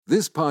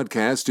This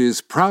podcast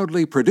is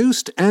proudly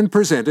produced and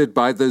presented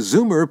by the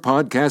Zoomer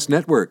Podcast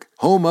Network,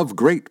 home of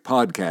great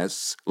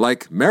podcasts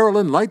like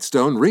Marilyn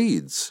Lightstone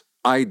Reads,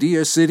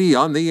 Idea City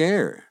on the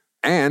Air,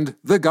 and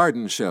The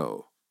Garden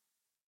Show.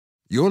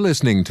 You're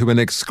listening to an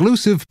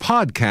exclusive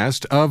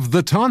podcast of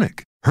The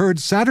Tonic, heard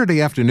Saturday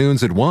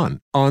afternoons at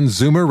 1 on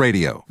Zoomer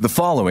Radio. The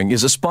following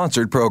is a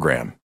sponsored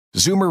program.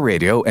 Zoomer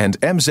Radio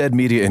and MZ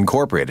Media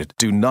Incorporated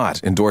do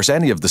not endorse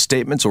any of the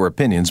statements or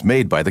opinions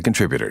made by the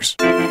contributors.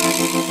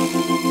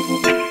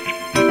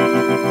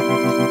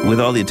 With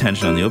all the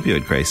attention on the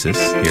opioid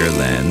crisis, here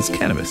lands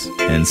cannabis.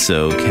 And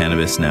so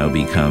cannabis now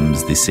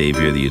becomes the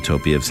savior, the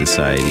utopia of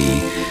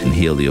society, and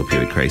heal the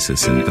opioid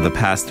crisis. And for the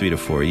past 3 to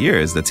 4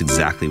 years, that's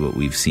exactly what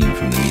we've seen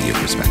from the media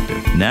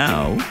perspective.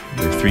 Now,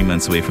 we're 3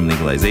 months away from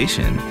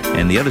legalization,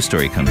 and the other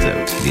story comes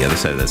out. The other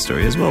side of that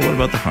story is, well, what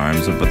about the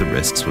harms? What about the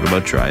risks? What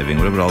about driving?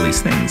 What about all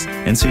these things?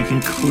 And so you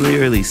can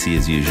clearly see,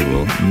 as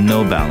usual,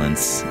 no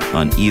balance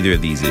on either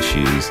of these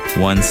issues,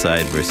 one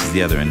side versus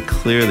the other. And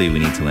clearly we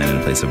need to land in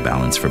a place of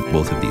balance for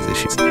both of these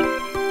issues.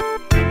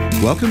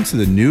 Welcome to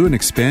the new and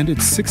expanded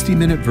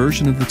 60-minute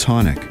version of The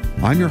Tonic.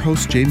 I'm your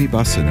host, Jamie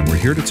Bussin, and we're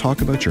here to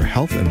talk about your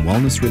health and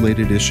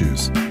wellness-related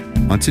issues.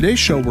 On today's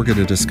show, we're going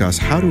to discuss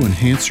how to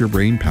enhance your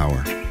brain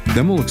power.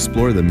 Then we'll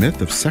explore the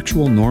myth of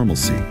sexual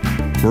normalcy.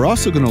 We're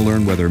also going to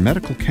learn whether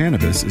medical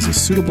cannabis is a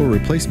suitable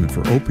replacement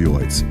for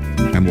opioids.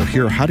 And we'll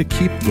hear how to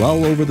keep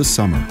well over the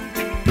summer.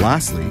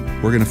 Lastly,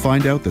 we're going to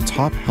find out the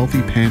top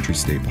healthy pantry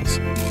staples.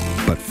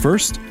 But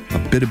first, a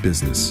bit of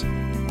business.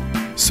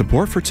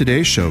 Support for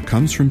today's show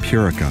comes from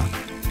Purica.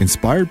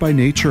 Inspired by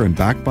nature and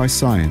backed by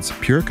science,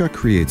 Purica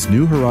creates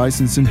new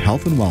horizons in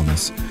health and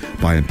wellness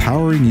by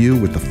empowering you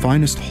with the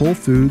finest whole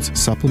foods,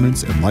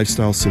 supplements, and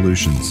lifestyle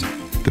solutions.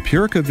 The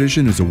Purica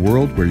vision is a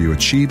world where you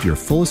achieve your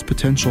fullest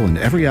potential in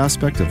every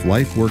aspect of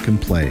life, work,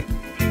 and play.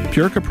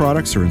 Purica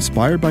products are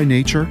inspired by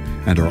nature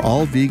and are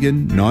all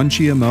vegan,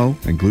 non-GMO,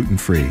 and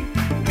gluten-free.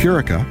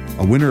 Purica,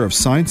 a winner of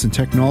Science and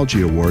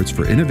Technology Awards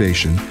for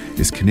innovation,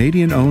 is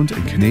Canadian-owned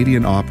and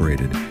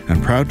Canadian-operated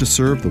and proud to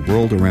serve the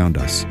world around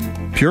us.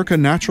 Purica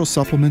natural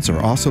supplements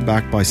are also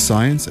backed by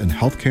science and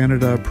Health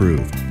Canada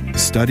approved.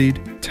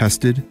 Studied,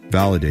 tested,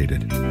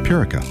 validated.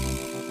 Purica.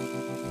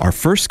 Our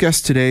first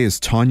guest today is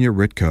Tanya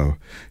Ritko.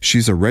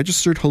 She's a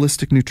registered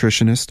holistic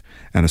nutritionist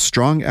and a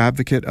strong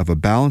advocate of a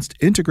balanced,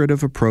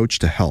 integrative approach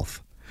to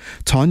health.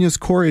 Tanya's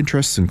core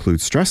interests include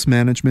stress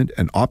management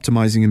and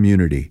optimizing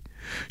immunity.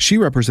 She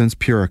represents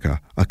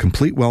Purica, a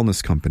complete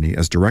wellness company,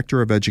 as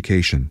Director of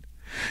Education.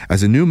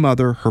 As a new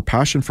mother, her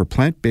passion for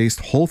plant-based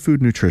whole food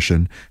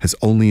nutrition has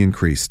only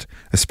increased,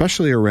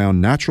 especially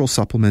around natural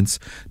supplements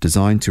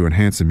designed to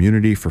enhance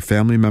immunity for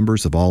family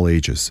members of all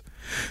ages.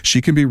 She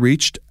can be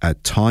reached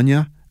at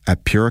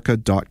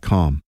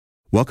tanya@purica.com.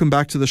 Welcome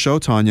back to the show,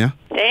 Tanya.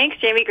 Thanks,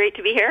 Jamie. Great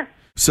to be here.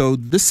 So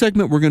this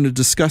segment, we're going to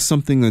discuss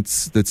something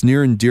that's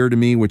near and dear to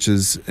me, which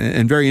is,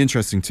 and very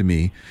interesting to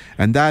me,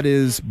 and that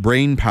is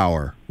brain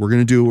power. We're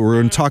going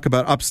to talk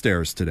about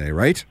upstairs today,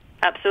 right?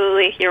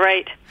 Absolutely. You're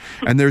right.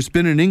 And there's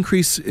been an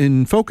increase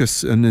in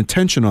focus and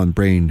attention on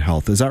brain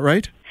health. Is that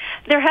right?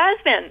 There has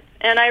been.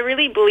 And I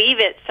really believe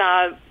it's,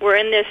 we're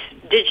in this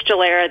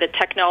digital era, the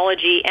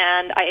technology,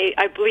 and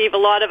I believe a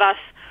lot of us,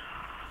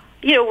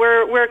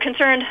 we're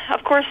concerned.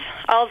 Of course,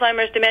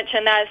 Alzheimer's, dementia,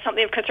 that is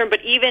something of concern,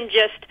 but even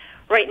just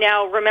right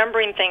now,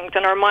 remembering things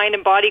and our mind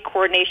and body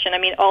coordination. I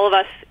mean, all of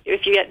us,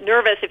 if you get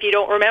nervous, if you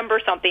don't remember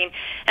something,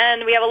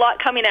 and we have a lot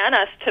coming at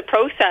us to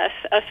process,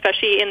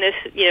 especially in this,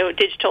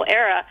 digital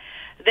era,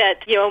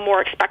 that,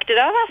 more expected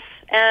of us.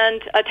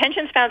 And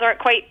attention spans aren't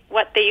quite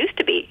what they used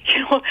to be.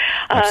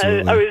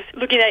 I was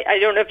looking at, I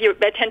don't know if your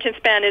attention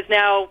span is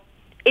now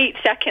 8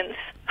 seconds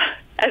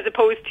as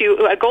opposed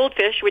to a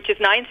goldfish, which is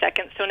 9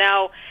 seconds. So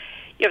now,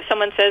 if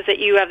someone says that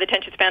you have the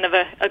attention span of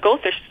a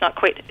goldfish, it's not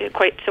quite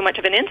so much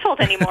of an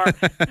insult anymore.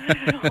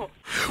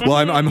 Well,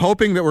 I'm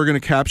hoping that we're going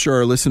to capture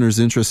our listeners'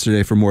 interest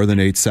today for more than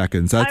 8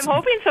 seconds. I'm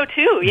hoping so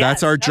too. Yes,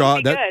 that's our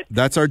job.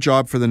 That's our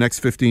job for the next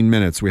 15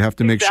 minutes. We have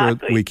to make sure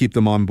we keep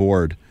them on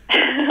board.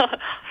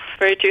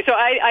 Very true. So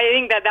I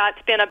think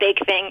that's been a big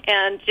thing,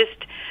 and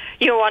just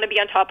want to be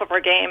on top of our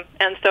game.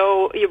 And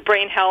so your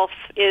brain health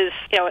is,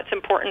 it's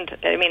important.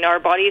 I mean, our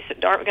bodies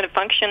aren't going to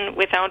function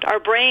without our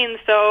brains,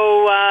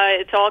 so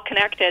it's all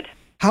connected.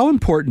 How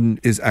important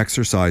is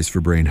exercise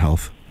for brain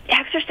health?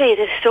 Exercise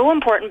is so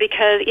important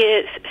because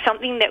it's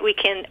something that we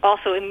can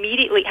also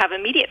immediately have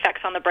immediate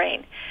effects on the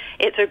brain.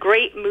 It's a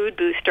great mood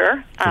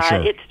booster.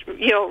 Sure. It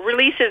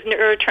releases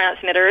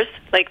neurotransmitters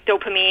like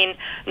dopamine,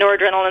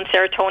 noradrenaline,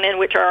 serotonin,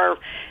 which are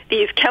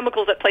these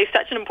chemicals that play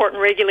such an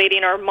important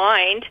regulating our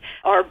mind,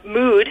 our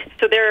mood.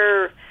 So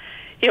they're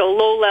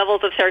low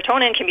levels of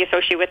serotonin can be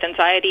associated with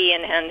anxiety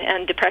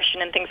and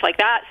depression and things like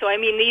that. So, I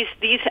mean, these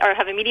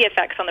have immediate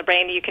effects on the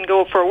brain. You can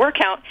go for a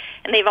workout,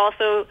 and they've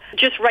also,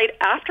 just right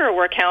after a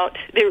workout,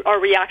 our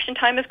reaction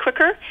time is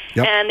quicker.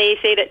 Yep. And they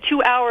say that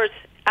 2 hours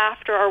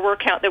after our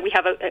workout that we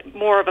have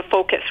more of a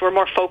focus. We're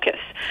more focused.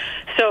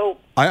 So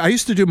I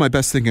used to do my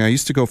best thinking. I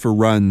used to go for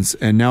runs,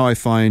 and now I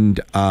find,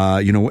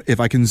 if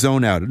I can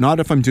zone out, not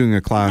if I'm doing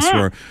a class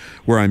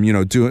where I'm,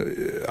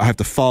 I have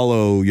to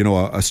follow,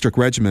 a strict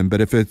regimen,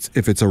 but if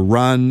it's a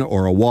run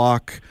or a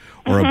walk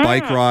or a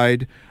bike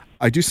ride,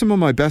 I do some of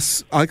my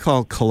best, I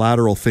call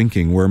collateral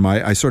thinking, where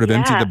I sort of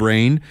empty the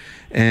brain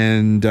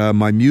and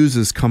my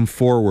muses come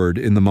forward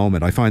in the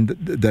moment. I find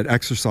that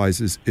exercise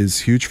is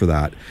huge for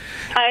that.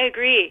 I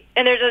agree.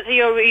 And there's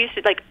we used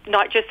to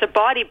not just the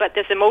body, but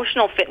this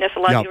emotional fitness. A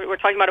lot of we're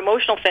talking about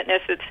emotional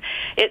fitness.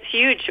 It's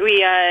huge. We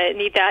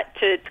need that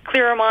to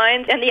clear our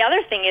minds. And the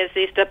other thing is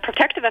the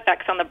protective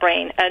effects on the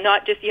brain,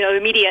 not just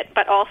immediate,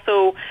 but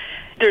also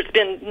there's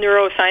been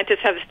neuroscientists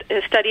have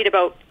studied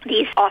about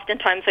these,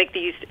 oftentimes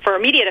these for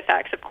immediate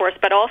effects, of course,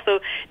 but also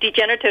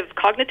degenerative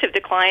cognitive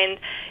decline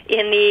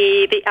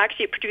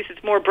actually it produces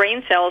more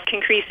brain cells, can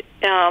increase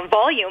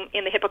volume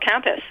in the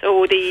hippocampus.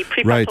 So the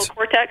prefrontal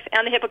cortex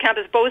and the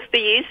hippocampus, both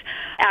these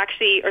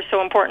actually are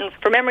so important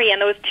for memory,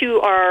 and those two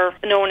are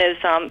known as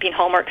being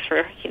hallmarks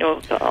for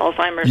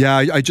Alzheimer's. Yeah,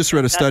 I just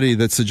read a study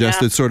that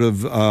suggested sort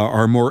of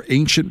our more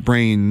ancient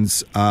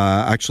brains,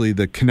 actually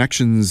the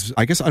connections,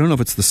 I guess I don't know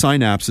if it's the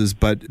synapses,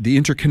 but the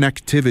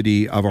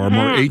interconnectivity of our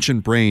more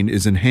ancient brain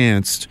is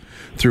enhanced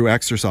through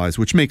exercise,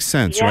 which makes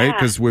sense, right?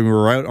 Because when we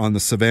were out on the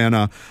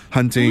savannah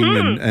hunting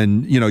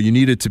and you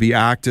needed to be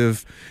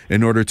active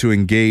in order to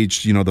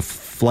engage, the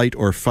flight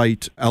or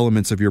fight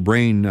elements of your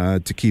brain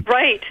to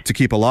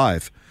keep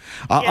alive.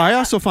 I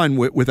also find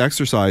with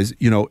exercise,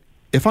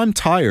 if I'm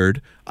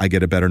tired, I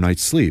get a better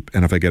night's sleep.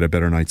 And if I get a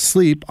better night's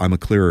sleep, I'm a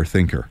clearer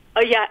thinker.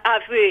 Oh, yeah,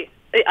 absolutely.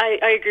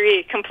 I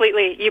agree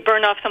completely. You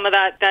burn off some of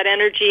that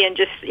energy, and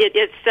just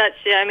it's such.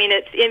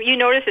 You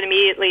notice it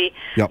immediately.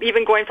 Yep.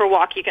 Even going for a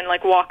walk, you can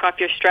walk off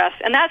your stress.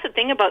 And that's the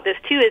thing about this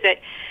too, is that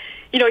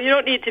you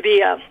don't need to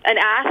be an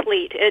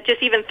athlete. It's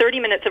just even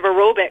 30 minutes of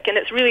aerobic, and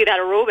it's really that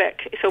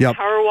aerobic. So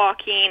power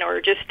walking or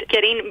just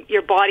getting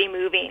your body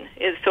moving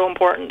is so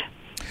important.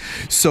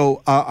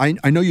 So I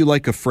know you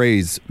like a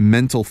phrase,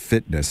 mental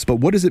fitness, but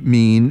what does it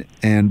mean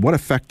and what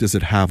effect does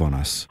it have on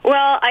us?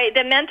 Well,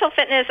 the mental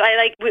fitness,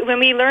 when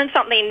we learn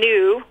something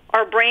new,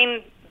 our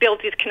brain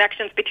builds these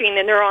connections between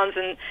the neurons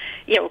and,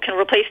 can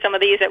replace some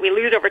of these that we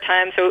lose over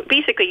time. So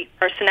basically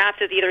our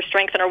synapses either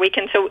strengthen or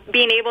weaken. So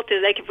being able to,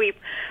 if we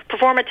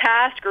perform a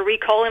task or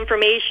recall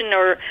information,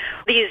 or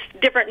these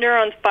different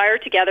neurons fire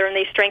together and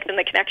they strengthen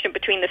the connection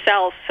between the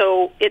cells,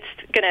 so it's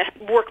going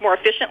to work more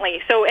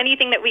efficiently. So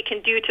anything that we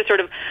can do to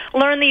sort of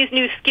learn these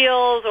new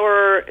skills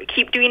or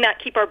keep doing that,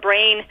 keep our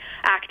brain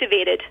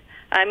activated.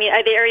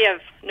 The area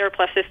of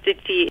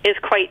neuroplasticity is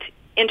quite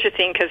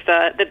interesting because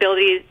the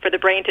ability for the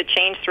brain to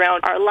change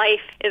throughout our life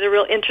is a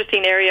real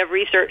interesting area of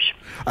research.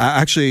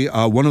 Actually,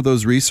 one of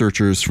those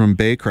researchers from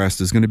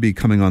Baycrest is going to be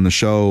coming on the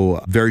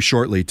show very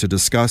shortly to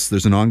discuss.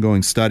 There's an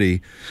ongoing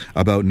study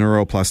about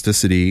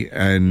neuroplasticity,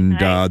 and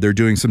they're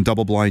doing some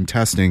double-blind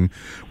testing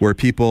where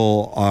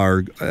people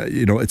are,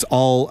 it's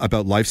all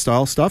about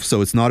lifestyle stuff,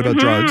 so it's not about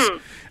drugs.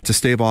 To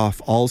stave off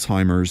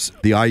Alzheimer's,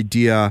 the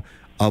idea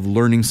of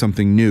learning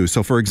something new.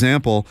 So, for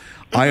example,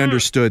 I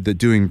understood that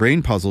doing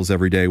brain puzzles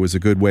every day was a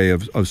good way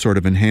of sort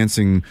of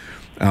enhancing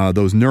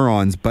those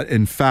neurons, but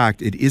in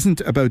fact, it isn't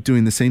about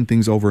doing the same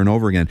things over and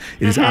over again.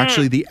 It is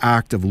actually the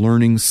act of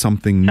learning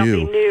something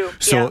new.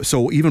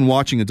 So even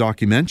watching a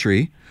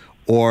documentary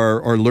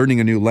or learning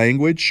a new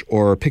language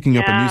or picking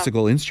up a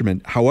musical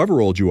instrument,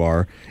 however old you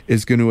are,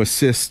 is going to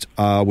assist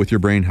with your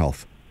brain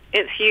health.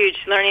 It's huge,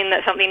 learning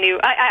that something new.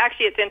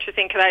 Actually, it's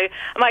interesting because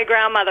my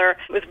grandmother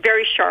was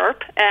very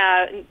sharp.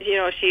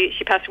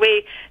 She passed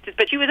away,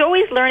 but she was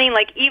always learning,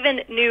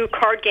 even new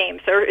card games,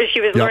 or she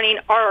was learning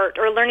art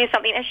or learning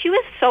something. And she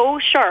was so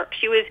sharp.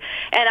 She was,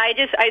 and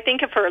I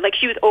think of her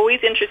she was always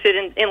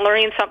interested in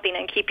learning something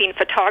and keeping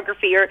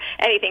photography or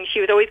anything. She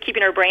was always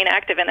keeping her brain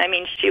active, and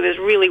she was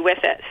really with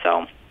it.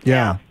 So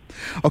yeah.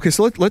 Okay,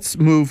 so let's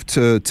move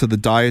to the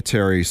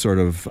dietary sort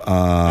of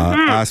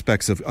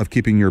aspects of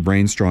keeping your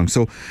brain strong.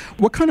 So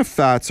what kind of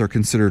fats are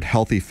considered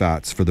healthy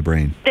fats for the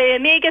brain? The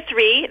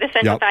omega-3, the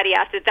essential fatty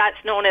acids,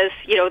 that's known as,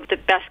 the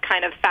best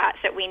kind of fats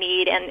that we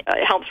need, and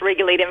it helps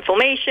regulate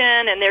inflammation,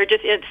 and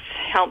it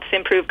helps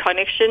improve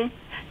cognition.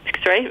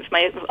 Sorry,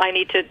 I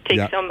need to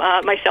take some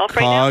myself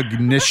right now.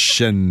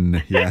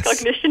 Cognition, yes.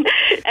 Cognition.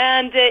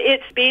 And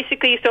it's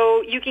basically,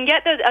 so you can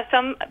get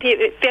some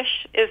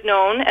fish is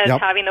known as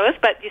having those,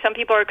 but some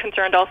people are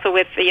concerned also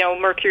with,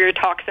 mercury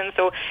toxins.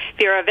 So if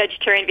you're a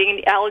vegetarian,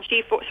 vegan,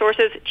 allergy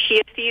sources,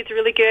 chia seeds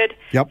really good,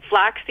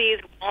 flax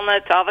seeds,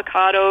 walnuts,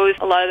 avocados,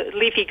 a lot of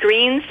leafy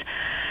greens.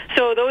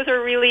 So those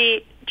are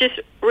really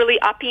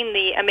upping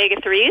the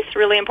omega-3s,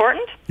 really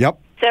important. Yep.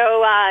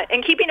 So,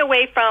 and keeping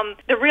away from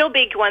the real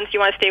big ones you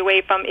want to stay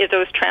away from is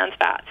those trans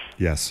fats.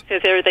 Yes.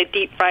 Because they're the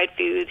deep fried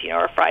foods,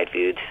 or fried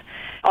foods,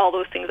 all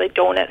those things like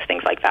donuts,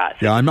 things like that.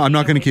 So I'm not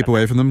going to keep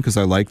away from them because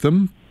I like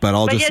them, but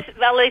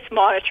let's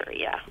monitor,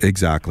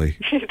 Exactly.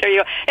 There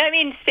you go. And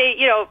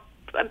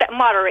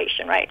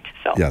moderation, right?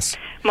 So yes.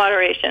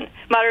 Moderation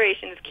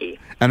is key.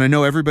 And I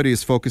know everybody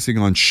is focusing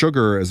on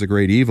sugar as a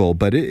great evil,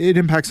 but it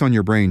impacts on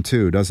your brain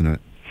too, doesn't it?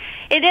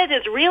 It is.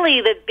 It's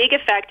really the big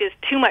effect is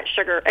too much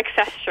sugar,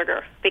 excess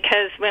sugar,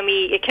 because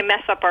it can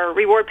mess up our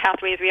reward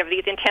pathways. We have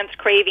these intense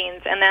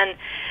cravings, and then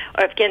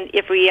again,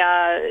 if we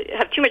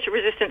have too much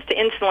resistance to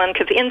insulin,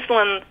 because the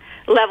insulin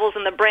levels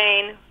in the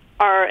brain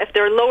if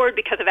they're lowered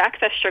because of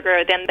excess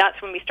sugar, then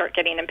that's when we start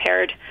getting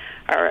impaired.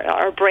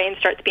 Our brain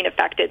starts being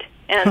affected,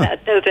 and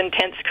those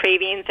intense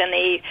cravings. And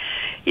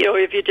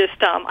if you just,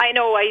 I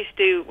know I used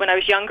to, when I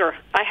was younger,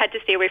 I had to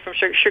stay away from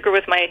sugar. Sugar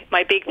was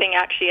my big thing,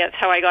 actually. That's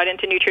how I got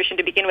into nutrition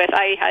to begin with.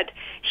 I had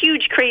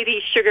huge,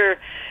 crazy sugar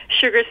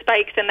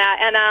spikes and that.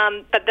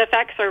 And but the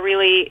effects are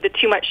really the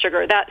too much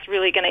sugar. That's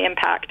really going to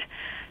impact.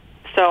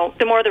 So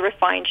the more the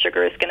refined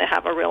sugar is going to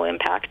have a real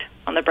impact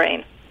on the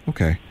brain.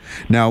 Okay.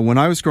 Now, when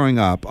I was growing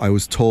up, I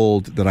was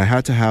told that I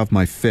had to have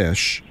my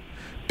fish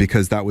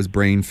because that was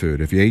brain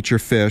food. If you ate your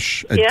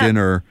fish at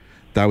dinner,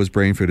 that was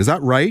brain food. Is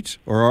that right?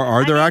 Or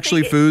are there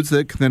actually foods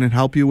that can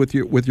help you with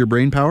your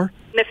brain power?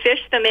 The fish,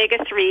 the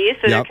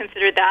omega-3, so they're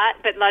considered that.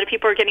 But a lot of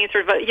people are getting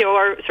sort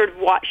of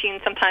watching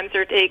sometimes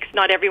their takes.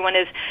 Not everyone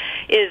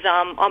is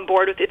on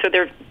board with it, so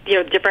there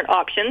are different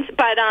options.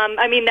 But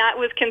that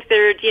was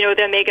considered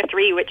the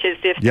omega-3, which is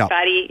this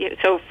fatty.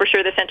 So for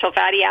sure, the essential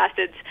fatty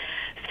acids.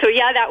 So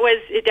that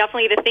was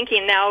definitely the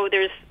thinking. Now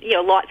there's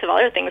lots of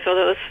other things.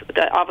 So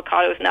the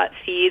avocados, nuts,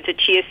 seeds, the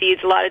chia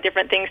seeds, a lot of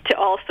different things to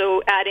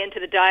also add into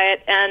the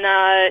diet, and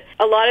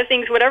a lot of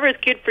things. Whatever is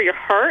good for your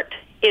heart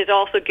is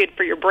also good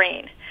for your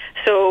brain.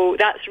 So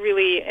that's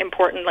really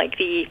important. Like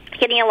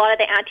getting a lot of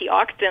the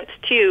antioxidants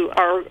too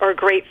are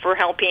great for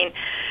helping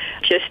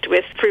just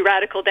with free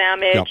radical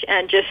damage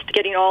and just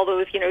getting all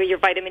those, your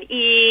vitamin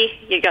E,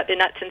 you got the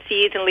nuts and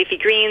seeds and leafy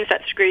greens,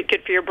 that's great,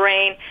 good for your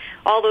brain.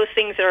 All those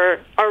things are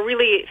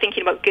really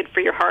thinking about good for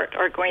your heart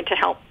are going to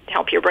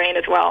help your brain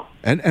as well.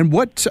 And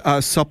what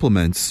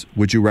supplements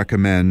would you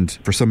recommend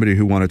for somebody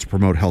who wanted to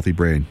promote healthy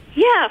brain?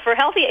 Yeah, for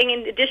healthy,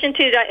 in addition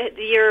to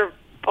your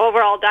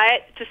overall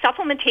diet, to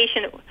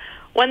supplementation,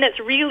 one that's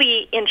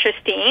really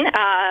interesting,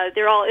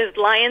 is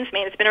lion's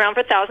mane. It's been around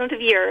for thousands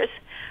of years,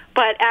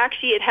 but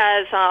actually it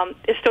has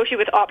associated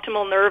with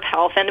optimal nerve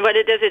health. And what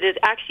it is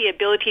actually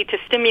ability to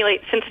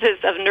stimulate synthesis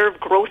of nerve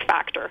growth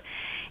factor.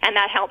 And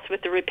that helps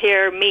with the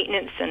repair,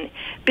 maintenance, and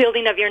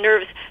building of your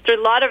nerves. There's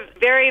a lot of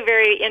very,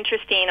 very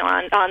interesting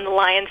on the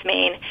lion's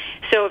mane.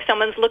 So if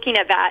someone's looking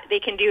at that,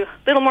 they can do a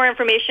little more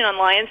information on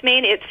lion's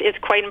mane. It's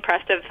quite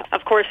impressive,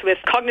 of course, with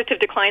cognitive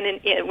decline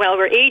while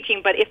we're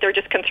aging, but if they're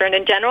just concerned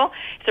in general,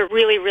 it's a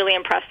really, really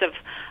impressive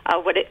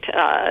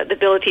the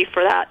ability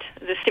for that.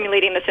 The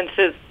stimulating the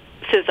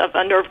synthesis of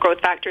a nerve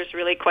growth factor is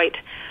really quite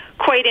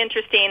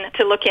interesting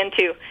to look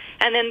into.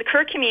 And then the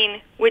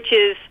curcumin, which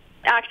is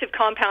active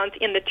compounds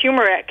in the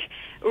turmeric,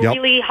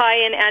 really high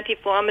in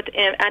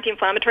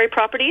anti-inflammatory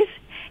properties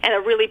and a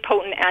really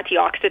potent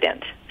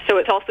antioxidant. So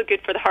it's also good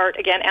for the heart,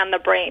 again, and the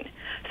brain.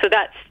 So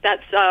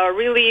that's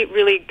really,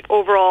 really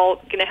overall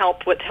going to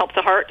help. What helps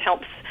the heart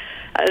helps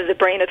the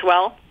brain as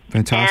well.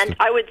 Fantastic. And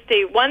I would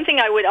say one thing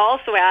I would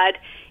also add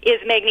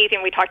is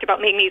magnesium. We talked about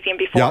magnesium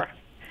before. Yep.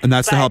 And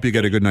that's to help you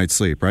get a good night's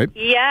sleep, right?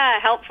 Yeah,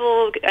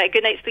 helpful.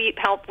 Good night's sleep,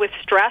 help with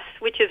stress,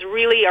 which is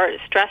really our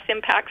stress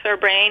impacts our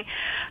brain.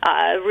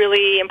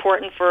 Really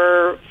important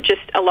for just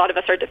a lot of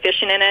us are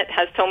deficient in it.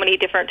 Has so many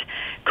different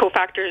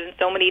cofactors and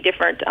so many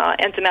different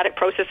enzymatic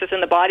processes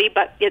in the body,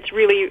 but it's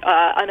really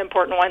an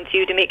important one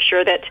too to make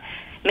sure that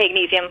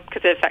magnesium,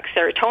 because it affects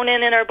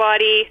serotonin in our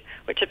body,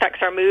 which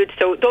affects our mood.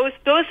 So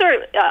those are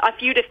a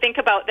few to think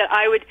about that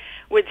I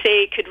would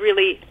say could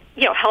really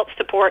help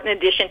support in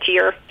addition to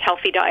your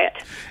healthy diet.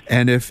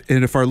 And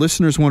if our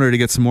listeners wanted to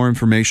get some more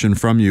information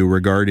from you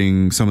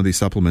regarding some of these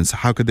supplements,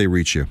 how could they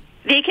reach you?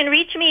 They can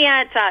reach me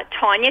at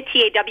Tanya,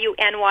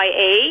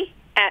 Tawnya,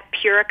 at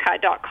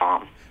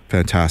Purica.com.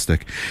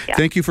 Fantastic. Yeah.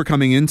 Thank you for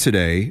coming in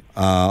today.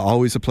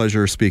 Always a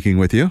pleasure speaking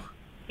with you.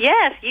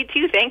 Yes, you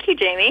too. Thank you,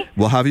 Jamie.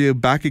 We'll have you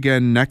back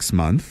again next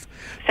month.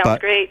 Sounds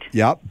great.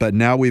 Yeah, but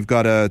now we've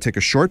got to take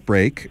a short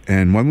break,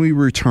 and when we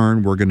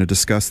return, we're going to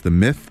discuss the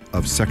myth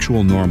of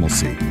sexual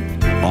normalcy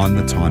on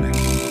The Tonic.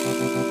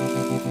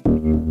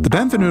 The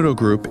Benvenuto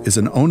Group is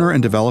an owner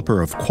and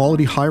developer of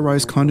quality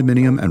high-rise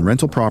condominium and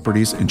rental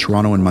properties in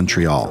Toronto and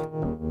Montreal.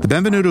 The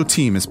Benvenuto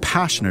team is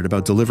passionate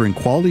about delivering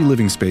quality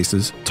living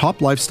spaces, top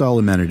lifestyle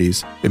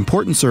amenities,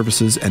 important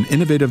services, and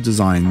innovative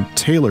design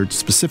tailored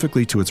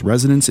specifically to its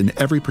residents in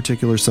every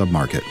particular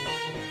submarket.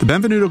 The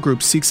Benvenuto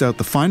Group seeks out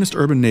the finest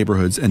urban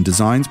neighborhoods and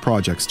designs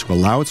projects to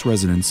allow its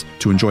residents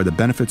to enjoy the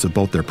benefits of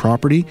both their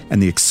property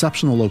and the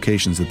exceptional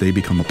locations that they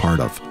become a part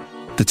of.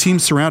 The team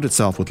surrounds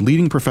itself with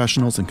leading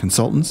professionals and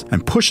consultants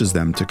and pushes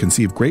them to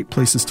conceive great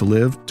places to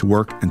live, to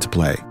work, and to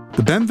play.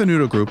 The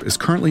Benvenuto Group is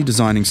currently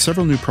designing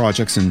several new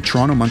projects in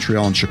Toronto,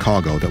 Montreal, and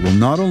Chicago that will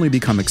not only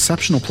become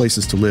exceptional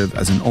places to live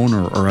as an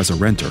owner or as a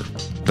renter,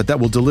 but that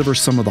will deliver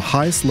some of the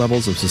highest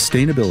levels of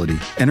sustainability,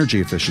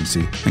 energy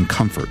efficiency, and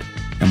comfort,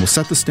 and will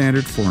set the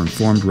standard for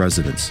informed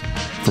residents.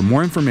 For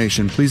more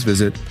information, please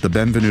visit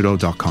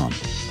thebenvenuto.com.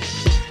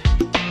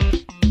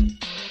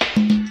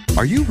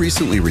 Are you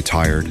recently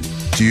retired?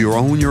 Do you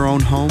own your own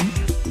home?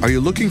 Are you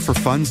looking for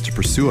funds to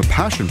pursue a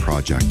passion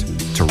project,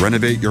 to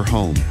renovate your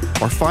home,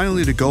 or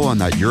finally to go on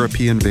that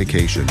European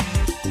vacation?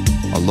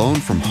 A loan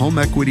from Home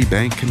Equity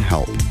Bank can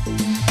help.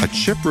 A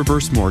CHIP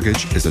reverse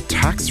mortgage is a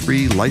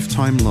tax-free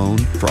lifetime loan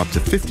for up to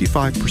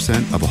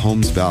 55% of a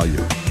home's value.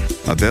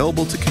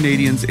 Available to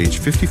Canadians age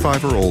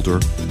 55 or older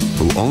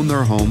who own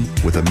their home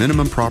with a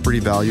minimum property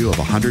value of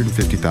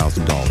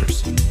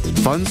 $150,000.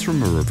 Funds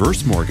from a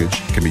reverse mortgage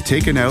can be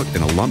taken out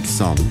in a lump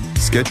sum,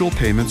 scheduled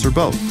payments, or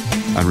both.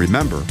 And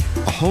remember,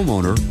 a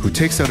homeowner who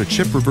takes out a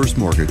CHIP reverse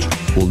mortgage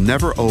will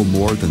never owe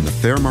more than the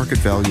fair market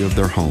value of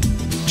their home.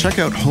 Check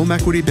out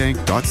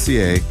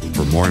homeequitybank.ca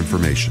for more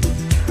information.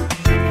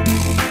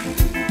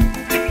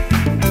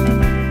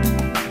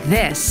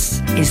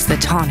 This is The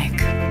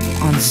Tonic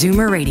on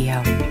Zoomer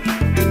Radio.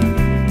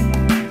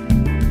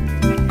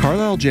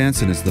 Carlyle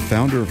Jansen is the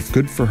founder of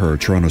Good For Her,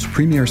 Toronto's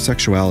premier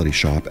sexuality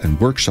shop and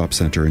workshop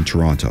centre in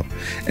Toronto,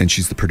 and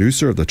she's the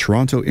producer of the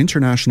Toronto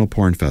International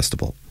Porn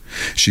Festival.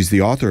 She's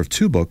the author of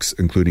 2 books,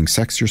 including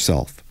Sex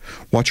Yourself.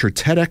 Watch her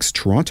TEDx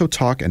Toronto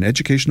talk and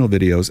educational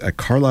videos at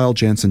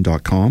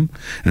carlylejansen.com,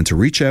 and to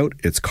reach out,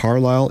 it's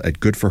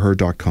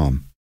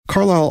carlyle@goodforher.com.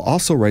 Carlyle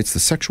also writes the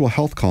sexual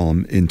health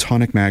column in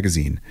Tonic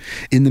magazine.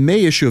 In the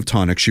May issue of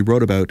Tonic, she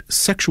wrote about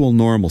sexual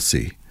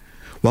normalcy.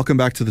 Welcome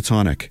back to The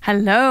Tonic.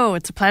 Hello,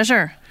 it's a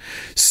pleasure.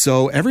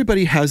 So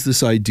everybody has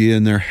this idea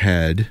in their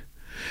head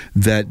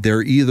that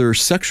they're either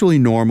sexually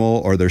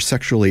normal or they're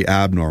sexually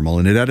abnormal,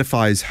 and it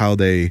edifies how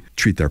they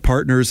treat their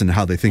partners and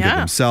how they think of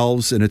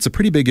themselves, and it's a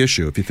pretty big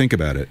issue if you think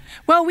about it.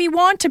 Well, we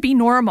want to be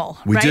normal,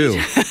 We right?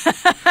 do.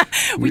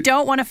 We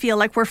don't want to feel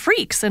like we're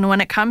freaks, and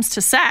when it comes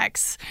to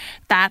sex,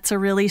 that's a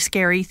really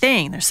scary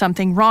thing. There's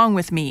something wrong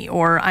with me,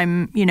 or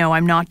I'm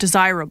not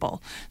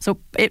desirable. So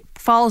it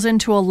falls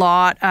into a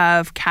lot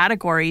of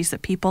categories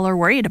that people are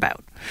worried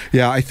about.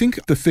 Yeah, I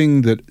think the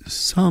thing that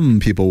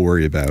some people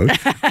worry about,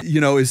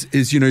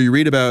 is you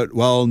read about,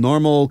 well,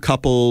 normal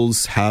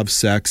couples have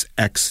sex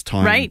X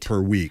time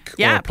per week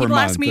Yeah, or per people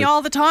month. ask me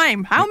all the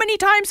time, how many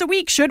times a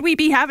week should we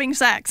be having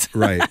sex?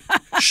 Right.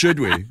 Should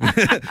we?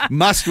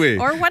 Must we?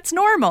 Or what's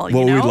normal,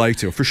 Well, we'd like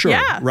to, for sure.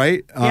 Yeah.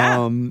 Right?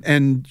 Yeah.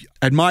 And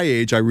at my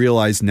age, I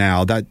realize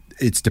now that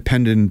it's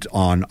dependent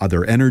on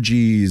other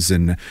energies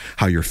and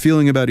how you're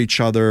feeling about each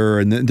other.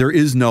 And there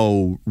is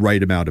no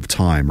right amount of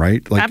time,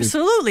 right?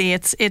 Absolutely.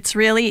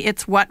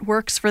 It's what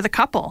works for the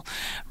couple,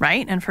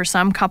 right? And for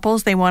some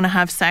couples, they want to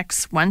have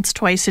sex once,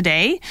 twice a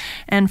day.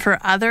 And for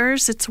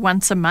others, it's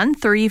once a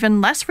month or even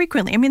less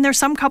frequently. I mean, there's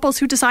some couples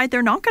who decide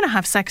they're not going to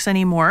have sex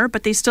anymore,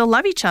 but they still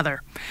love each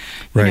other.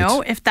 Right.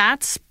 If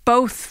that's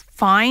both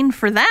fine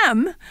for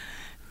them,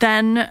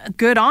 then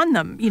good on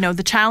them.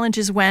 The challenge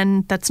is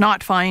when that's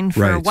not fine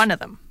for one of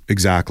them.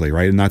 Exactly,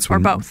 right? And that's when,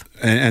 or both.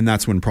 And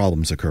that's when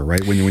problems occur,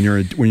 right?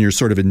 When you're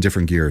sort of in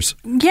different gears.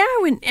 Yeah,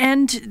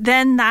 and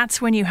then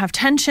that's when you have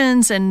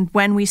tensions, and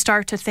when we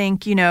start to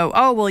think, you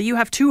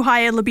have too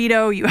high a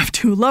libido, you have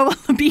too low a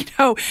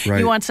libido, right.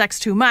 You want sex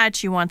too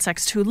much, you want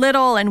sex too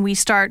little, and we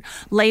start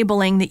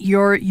labeling that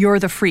you're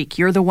the freak,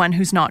 you're the one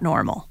who's not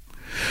normal.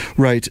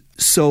 Right.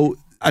 So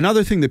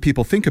another thing that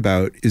people think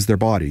about is their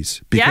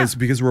bodies,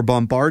 because we're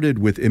bombarded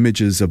with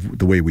images of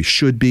the way we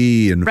should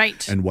be and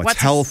what's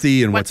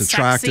healthy and what's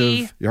attractive.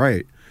 Sexy. You're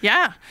right.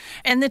 Yeah.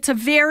 And it's a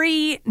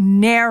very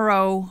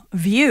narrow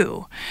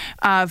view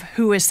of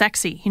who is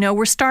sexy.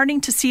 We're starting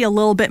to see a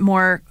little bit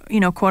more,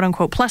 quote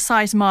unquote, plus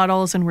size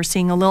models, and we're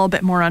seeing a little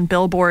bit more on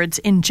billboards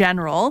in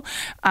general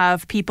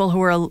of people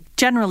who are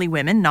generally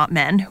women, not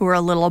men, who are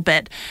a little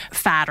bit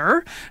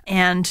fatter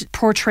and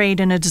portrayed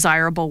in a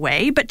desirable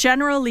way. But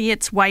generally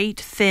it's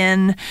white,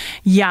 thin,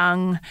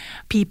 young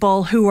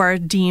people who are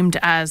deemed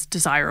as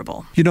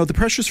desirable. The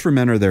pressures for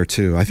men are there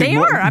too. I think they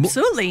are,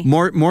 absolutely.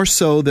 More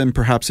so than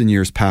perhaps in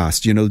years past.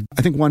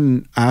 I think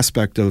one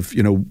aspect of,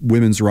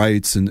 women's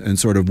rights and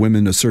sort of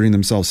women asserting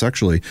themselves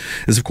sexually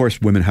is, of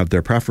course, women have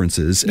their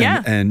preferences.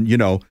 And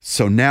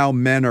so now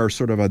men are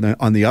sort of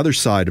on the other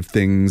side of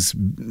things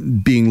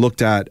being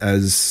looked at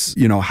as,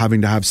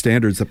 having to have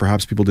standards that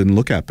perhaps people didn't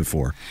look at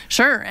before.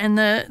 Sure. And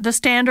the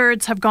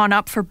standards have gone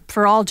up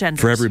for all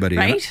genders. For everybody.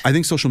 Right? I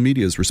think social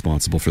media is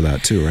responsible for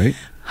that too, right?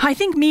 I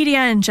think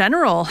media in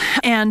general,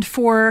 and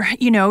for,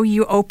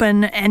 you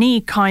open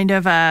any kind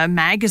of a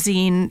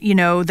magazine,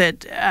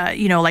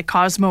 that, like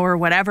Cosmo or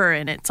whatever,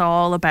 and it's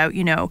all about,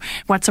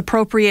 what's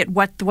appropriate,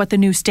 what the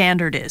new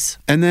standard is.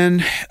 And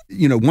then,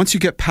 once you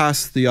get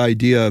past the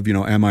idea of,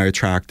 am I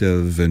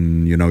attractive,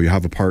 and, you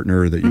have a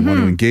partner that you want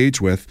to engage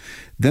with,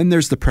 then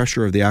there's the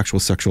pressure of the actual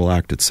sexual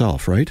act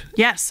itself, right?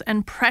 Yes,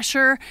 and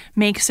pressure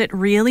makes it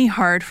really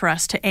hard for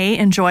us to A,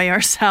 enjoy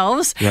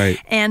ourselves, right,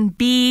 and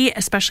B,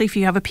 especially if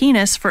you have a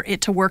penis, for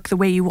it to work the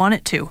way you want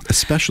it to.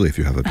 Especially if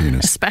you have a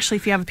penis. Especially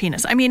if you have a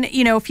penis. I mean,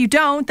 if you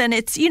don't, then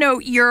it's,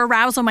 your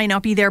arousal might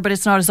not be there, but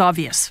it's not as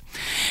obvious.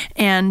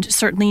 And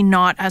certainly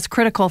not as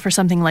critical for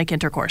something like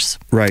intercourse.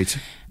 Right.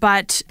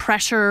 but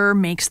pressure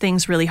makes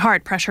things really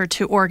hard. Pressure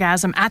to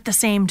orgasm at the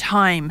same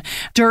time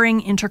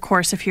during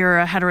intercourse if you're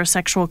a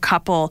heterosexual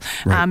couple.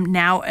 Right.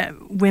 Now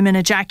women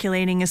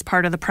ejaculating is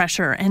part of the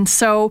pressure. And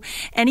so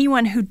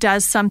anyone who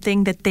does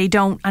something that they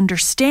don't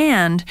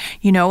understand,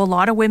 a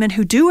lot of women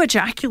who do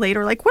ejaculate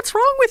are like, what's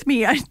wrong with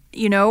me?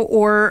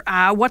 Or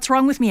what's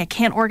wrong with me? I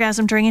can't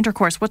orgasm during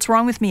intercourse. What's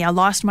wrong with me? I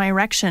lost my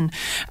erection.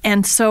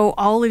 And so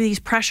all of these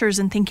pressures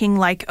and thinking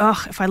like,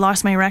 if I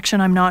lost my erection,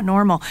 I'm not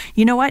normal.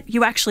 You know what?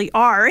 You actually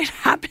are. It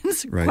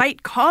happens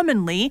quite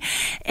commonly.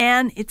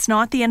 And it's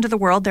not the end of the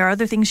world. There are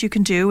other things you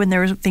can do, and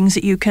there are things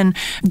that you can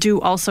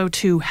do also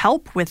to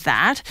help with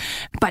that.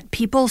 But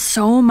people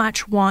so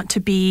much want to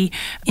be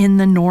in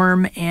the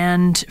norm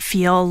and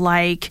feel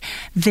like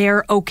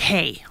they're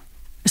okay,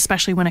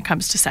 especially when it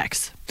comes to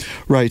sex.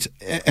 Right.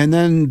 And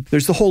then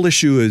there's the whole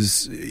issue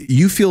is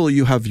you feel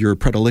you have your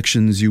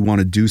predilections, you want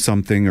to do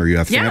something, or you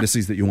have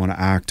fantasies that you want to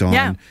act on.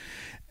 Yeah.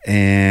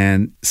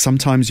 And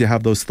sometimes you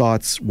have those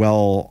thoughts,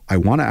 well, I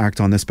want to act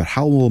on this, but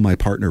how will my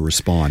partner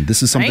respond?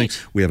 This is something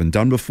we haven't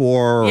done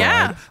before.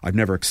 Yeah. Or I've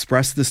never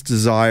expressed this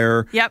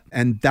desire. Yep.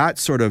 And that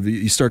sort of,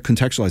 you start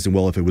contextualizing,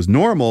 well, if it was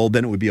normal,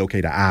 then it would be okay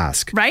to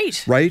ask.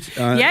 Right. Right?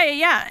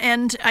 Yeah.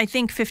 And I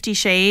think 50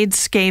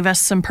 Shades gave us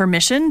some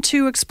permission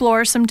to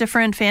explore some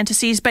different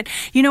fantasies. But,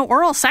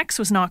 oral sex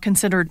was not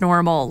considered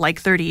normal like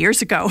 30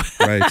 years ago.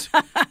 Right.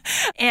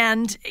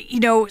 And,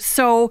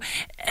 so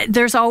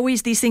there's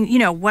always these things,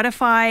 what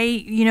if I,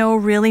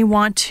 really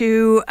want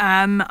to,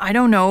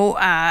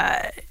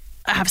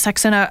 have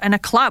sex in a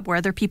club where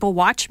other people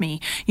watch me,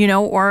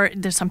 or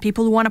there's some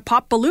people who want to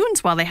pop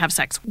balloons while they have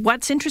sex.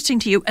 What's interesting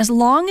to you? As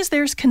long as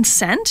there's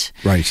consent,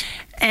 right,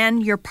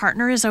 and your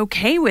partner is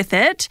okay with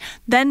it,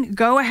 then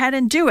go ahead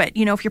and do it.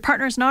 If your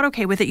partner is not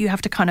okay with it, you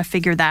have to kind of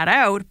figure that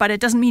out, but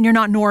it doesn't mean you're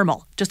not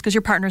normal. Just because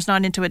your partner's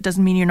not into it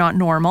doesn't mean you're not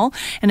normal,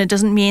 and it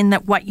doesn't mean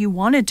that what you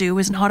want to do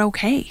is not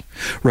okay.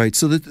 Right.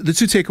 So the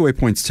two takeaway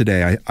points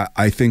today,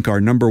 I think,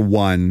 are number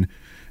one,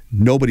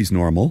 nobody's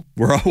normal.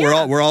 We're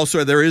all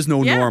sort of, there is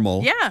no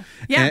normal. Yeah.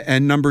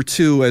 And number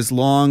two, as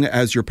long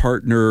as your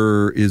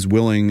partner is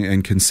willing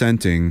and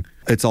consenting,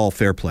 it's all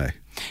fair play.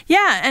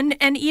 Yeah,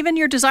 and even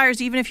your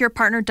desires, even if your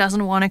partner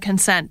doesn't want to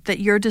consent, that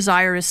your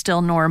desire is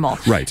still normal.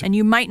 Right. And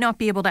you might not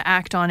be able to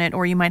act on it,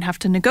 or you might have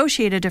to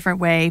negotiate a different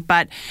way,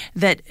 but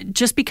that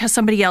just because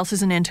somebody else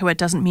isn't into it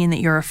doesn't mean that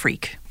you're a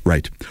freak.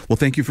 Right. Well,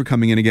 thank you for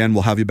coming in again.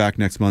 We'll have you back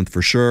next month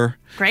for sure.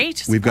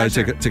 Great. We've got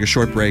to take a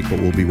short break, but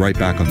we'll be right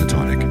back on The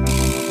Tonic.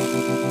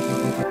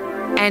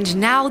 And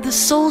now the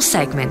Soul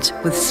segment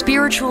with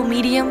spiritual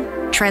medium,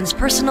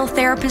 transpersonal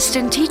therapist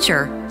and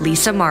teacher,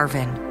 Lisa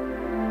Marvin.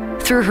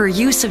 Through her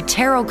use of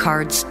tarot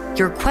cards,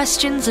 your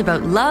questions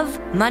about love,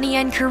 money,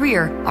 and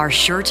career are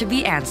sure to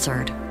be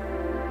answered.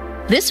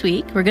 This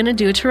week, we're going to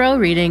do a tarot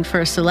reading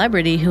for a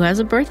celebrity who has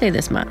a birthday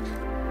this month.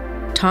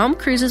 Tom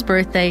Cruise's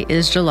birthday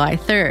is July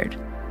 3rd.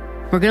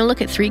 We're going to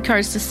look at 3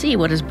 cards to see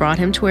what has brought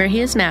him to where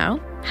he is now,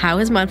 how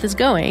his month is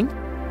going,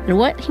 and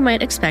what he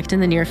might expect in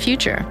the near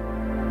future.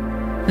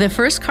 The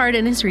first card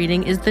in his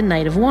reading is the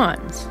Knight of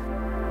Wands.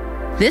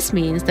 This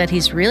means that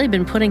he's really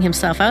been putting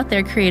himself out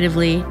there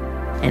creatively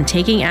and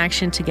taking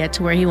action to get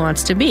to where he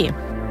wants to be.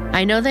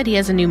 I know that he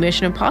has a new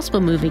Mission Impossible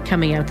movie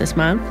coming out this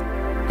month.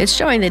 It's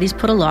showing that he's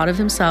put a lot of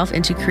himself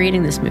into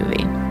creating this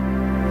movie.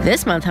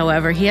 This month,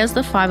 however, he has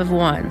the 5 of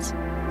Wands,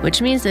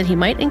 which means that he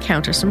might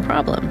encounter some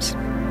problems.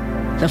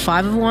 The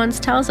 5 of Wands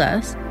tells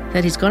us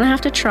that he's going to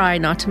have to try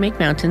not to make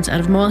mountains out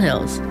of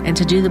molehills and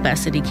to do the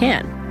best that he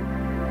can.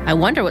 I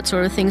wonder what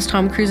sort of things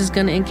Tom Cruise is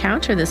going to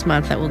encounter this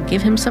month that will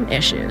give him some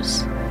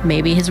issues.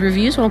 Maybe his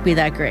reviews won't be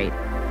that great.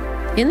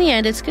 In the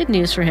end, it's good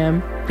news for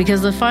him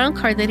because the final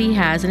card that he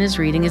has in his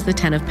reading is the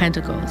 10 of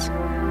Pentacles.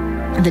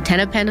 The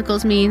 10 of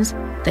Pentacles means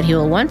that he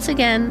will once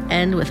again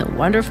end with a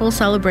wonderful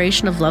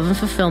celebration of love and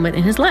fulfillment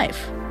in his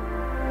life.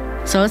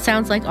 So it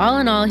sounds like all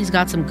in all, he's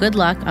got some good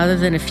luck other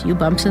than a few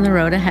bumps in the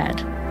road ahead.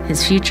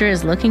 His future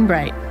is looking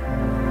bright.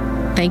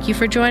 Thank you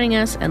for joining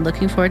us and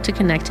looking forward to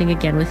connecting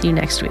again with you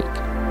next week.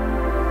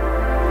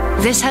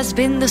 This has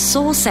been the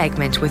Soul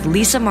segment with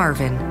Lisa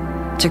Marvin.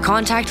 To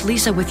contact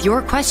Lisa with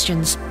your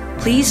questions,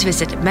 please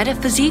visit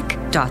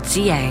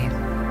metaphysique.ca.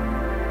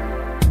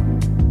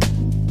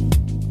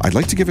 I'd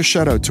like to give a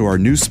shout out to our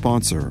new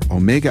sponsor,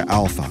 Omega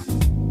Alpha.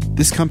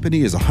 This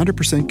company is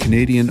 100%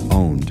 Canadian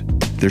owned.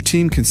 Their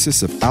team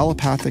consists of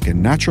allopathic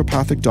and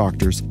naturopathic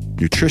doctors,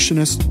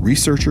 nutritionists,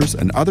 researchers,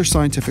 and other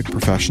scientific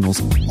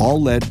professionals,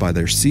 all led by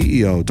their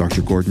CEO,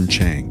 Dr. Gordon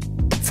Chang.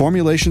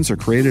 Formulations are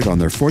created on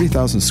their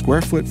 40,000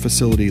 square foot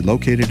facility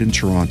located in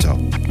Toronto.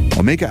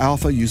 Omega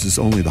Alpha uses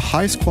only the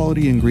highest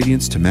quality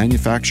ingredients to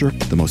manufacture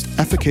the most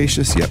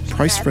efficacious yet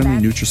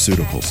price-friendly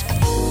nutraceuticals.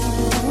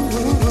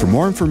 For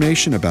more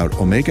information about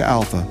Omega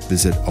Alpha,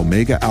 visit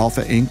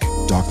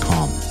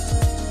OmegaAlphaInc.com.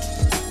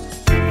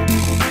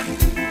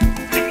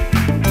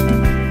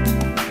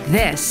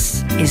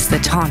 This is The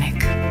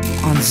Tonic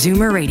on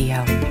Zoomer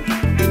Radio.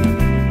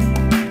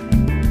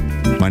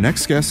 My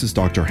next guest is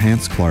Dr.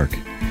 Hans Clark.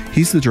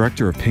 He's the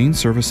Director of Pain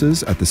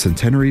Services at the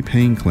Centenary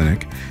Pain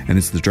Clinic and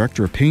is the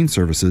Director of Pain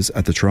Services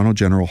at the Toronto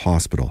General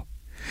Hospital.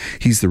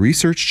 He's the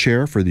Research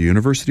Chair for the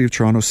University of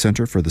Toronto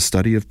Centre for the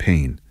Study of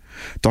Pain.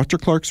 Dr.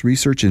 Clark's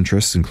research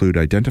interests include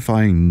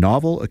identifying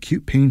novel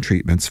acute pain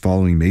treatments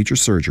following major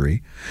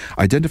surgery,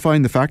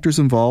 identifying the factors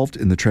involved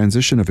in the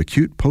transition of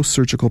acute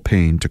post-surgical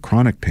pain to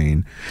chronic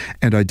pain,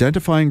 and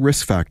identifying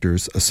risk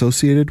factors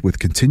associated with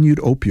continued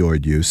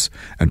opioid use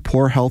and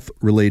poor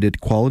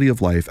health-related quality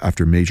of life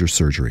after major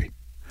surgery.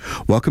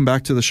 Welcome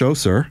back to the show,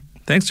 sir.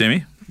 Thanks,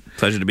 Jamie.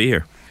 Pleasure to be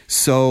here.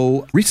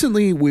 So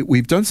recently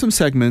we've done some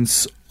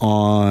segments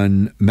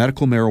on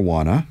medical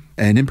marijuana,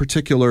 and in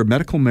particular,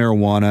 medical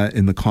marijuana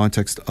in the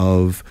context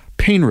of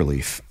pain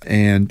relief.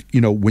 And,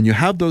 when you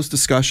have those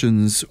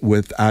discussions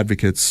with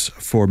advocates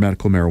for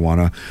medical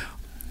marijuana,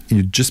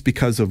 just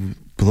because of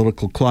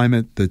political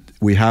climate that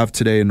we have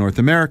today in North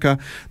America,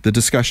 the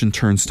discussion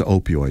turns to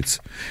opioids.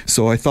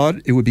 So I thought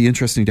it would be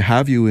interesting to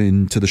have you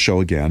into the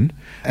show again.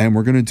 And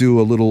we're going to do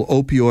a little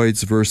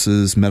opioids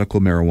versus medical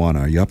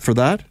marijuana. Are you up for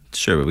that?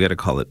 Sure, but we got to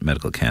call it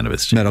medical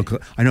cannabis.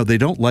 I know they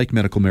don't like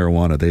medical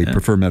marijuana. They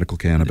prefer medical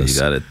cannabis.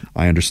 You got it.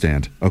 I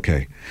understand.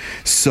 Okay.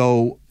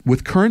 So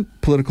with current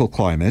political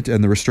climate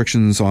and the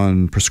restrictions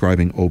on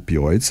prescribing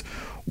opioids,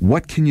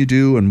 what can you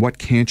do and what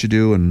can't you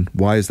do, and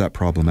why is that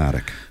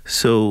problematic?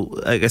 So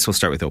I guess we'll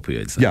start with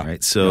opioids then,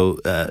 right?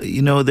 So,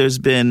 there's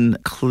been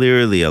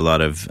clearly a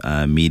lot of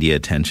media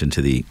attention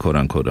to the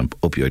quote-unquote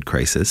opioid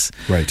crisis.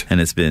 Right.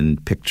 And it's been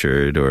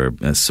pictured or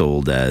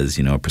sold as,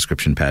 a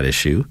prescription pad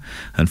issue.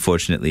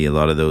 Unfortunately, a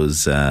lot of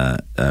those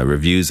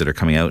reviews that are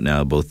coming out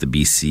now, both the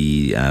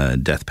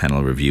BC death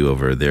panel review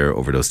over their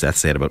overdose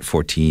deaths, they had about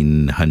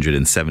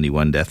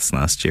 1,471 deaths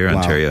last year. Wow.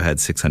 Ontario had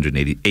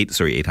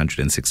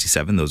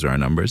 867. Those are our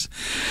numbers.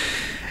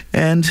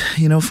 And,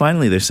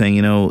 finally, they're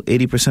saying,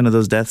 80% of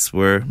those deaths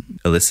were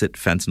illicit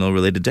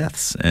fentanyl-related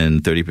deaths,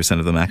 and 30%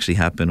 of them actually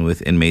happen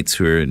with inmates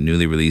who are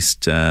newly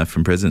released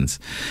from prisons.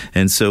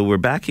 And so we're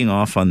backing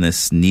off on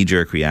this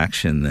knee-jerk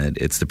reaction that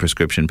it's the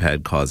prescription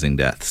pad causing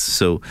deaths.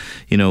 So,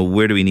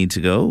 where do we need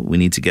to go? We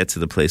need to get to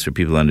the place where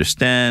people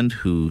understand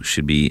who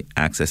should be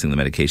accessing the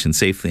medication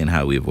safely and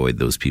how we avoid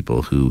those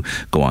people who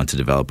go on to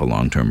develop a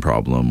long-term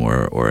problem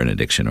or an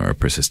addiction or a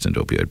persistent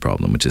opioid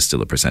problem, which is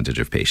still a percentage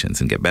of patients,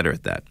 and get better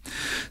at that.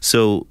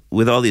 So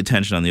with all the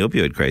attention on the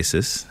opioid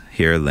crisis,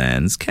 here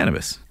lands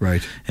cannabis.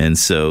 Right. And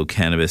so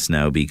cannabis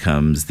now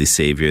becomes the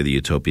savior, the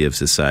utopia of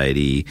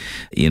society,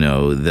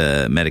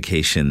 the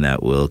medication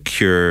that will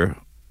cure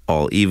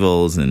all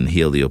evils and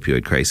heal the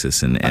opioid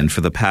crisis. And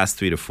for the past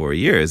 3 to 4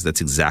 years, that's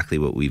exactly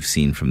what we've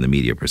seen from the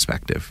media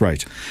perspective.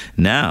 Right.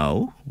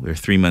 Now, we're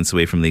 3 months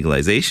away from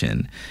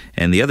legalization,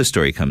 and the other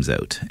story comes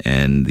out.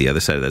 And the other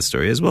side of that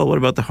story is, well, what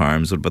about the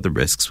harms? What about the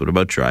risks? What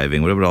about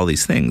driving? What about all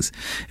these things?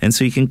 And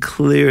so you can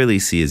clearly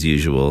see, as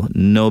usual,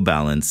 no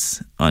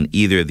balance on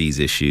either of these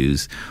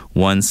issues,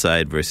 one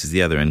side versus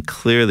the other. And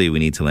clearly we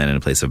need to land in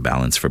a place of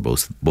balance for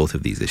both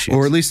of these issues.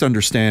 Or at least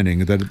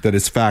understanding that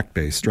it's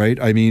fact-based, right?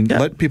 I mean,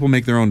 let people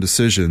make their own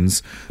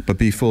decisions, but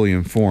be fully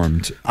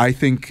informed. I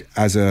think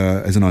as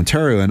an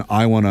Ontarian,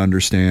 I want to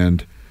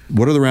understand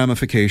what are the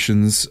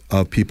ramifications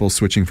of people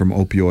switching from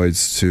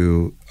opioids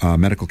to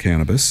medical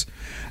cannabis,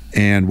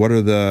 and what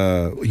are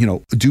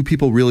do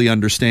people really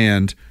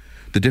understand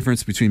the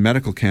difference between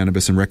medical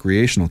cannabis and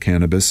recreational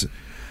cannabis?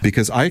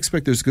 Because I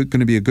expect there's going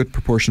to be a good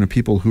proportion of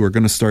people who are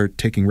going to start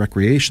taking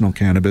recreational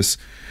cannabis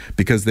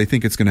because they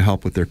think it's going to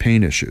help with their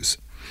pain issues.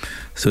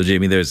 So,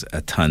 Jamie, there's a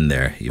ton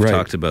there. You've Right.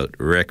 talked about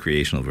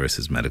recreational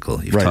versus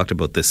medical. You've Right. talked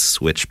about this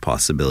switch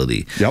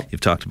possibility. Yep.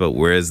 You've talked about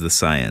where is the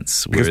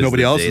science? Because where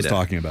nobody the else data? is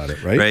talking about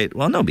it, right? Right.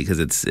 Well, no, because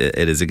it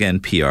is, again,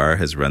 PR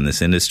has run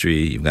this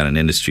industry. You've got an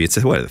industry. It's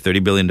a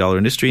 $30 billion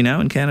industry now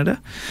in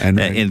Canada? And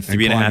in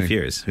 3.5 climbing.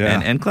 years.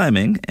 Yeah. And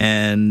climbing.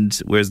 And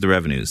where's the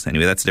revenues?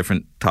 Anyway, that's a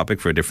different topic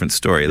for a different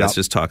story. Let's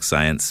just talk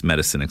science,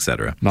 medicine, et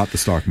cetera. Not the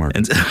stock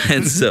market.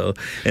 And so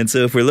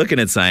if we're looking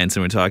at science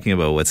and we're talking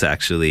about what's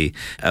actually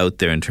out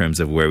there in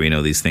terms of where we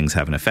know these things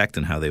have an effect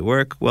and how they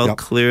work, well,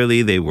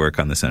 clearly they work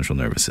on the central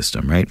nervous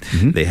system, right?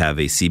 Mm-hmm. They have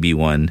a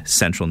CB1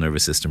 central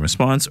nervous system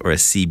response or a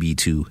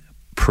CB2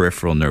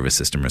 peripheral nervous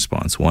system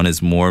response. One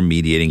is more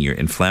mediating your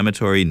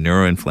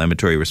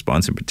neuroinflammatory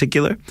response in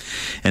particular,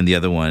 and the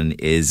other one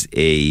is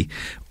a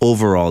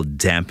overall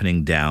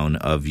dampening down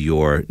of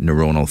your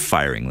neuronal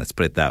firing. Let's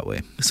put it that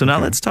way. So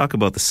now let's talk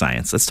about the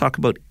science. Let's talk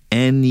about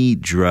any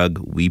drug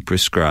we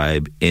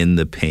prescribe in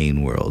the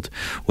pain world,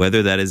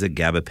 whether that is a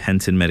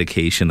gabapentin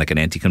medication like an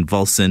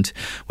anticonvulsant,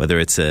 whether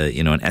it's an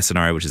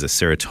SNRI, which is a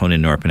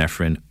serotonin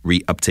norepinephrine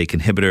reuptake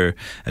inhibitor,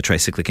 a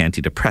tricyclic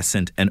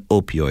antidepressant, an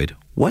opioid.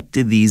 What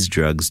do these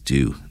drugs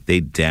do? They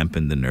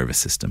dampen the nervous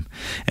system.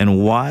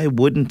 And why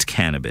wouldn't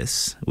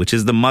cannabis, which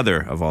is the mother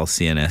of all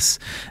CNS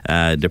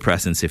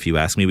depressants, if you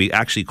ask me, we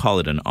actually call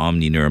it an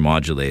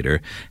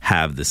omnineuromodulator,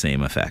 have the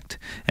same effect?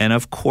 And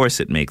of course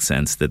it makes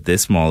sense that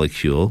this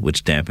molecule,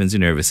 which dampens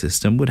your nervous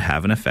system, would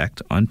have an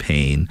effect on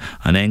pain,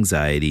 on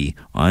anxiety,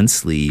 on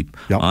sleep,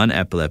 on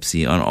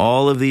epilepsy, on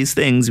all of these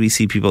things we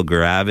see people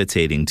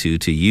gravitating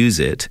to use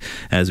it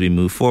as we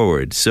move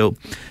forward. So,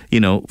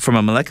 from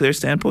a molecular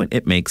standpoint,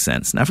 it makes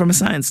sense. Now, from a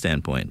science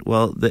standpoint,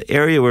 well, the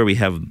area where we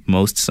have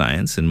most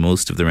science and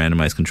most of the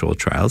randomized controlled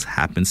trials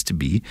happens to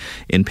be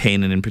in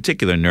pain, and in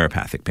particular,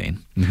 neuropathic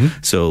pain.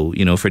 So,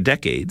 for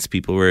decades,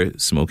 people were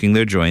smoking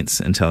their joints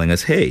and telling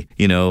us, hey,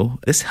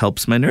 this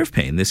helps my nerve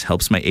pain. This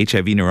helps my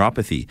HIV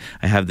neuropathy.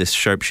 I have this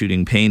sharp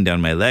shooting pain down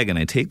my leg and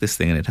I take this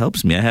thing and it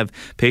helps me. I have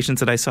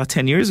patients that I saw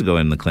 10 years ago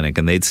in the clinic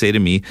and they'd say to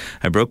me,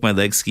 I broke my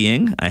leg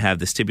skiing. I have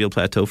this tibial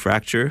plateau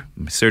fracture.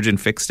 My surgeon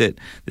fixed it.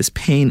 This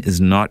pain is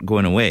not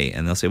going away.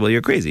 And they'll say, well,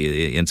 you're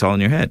crazy. It's all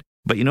in your head.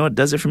 But you know what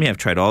does it for me? I've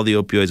tried all the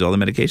opioids, all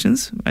the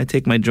medications. I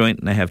take my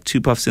joint and I have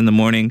 2 puffs in the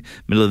morning,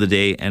 middle of the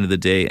day, end of the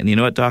day. And you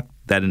know what, Doc?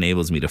 That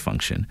enables me to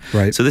function.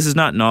 Right. So this is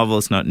not novel.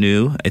 It's not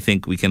new. I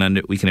think we can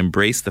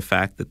embrace the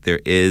fact that there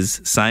is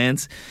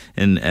science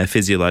and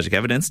physiologic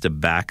evidence to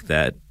back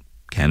that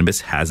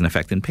cannabis has an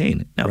effect in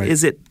pain. Now,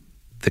 is it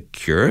the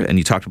cure? And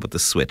you talked about the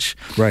switch.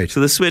 Right.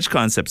 So the switch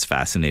concept's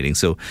fascinating.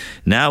 So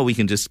now we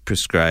can just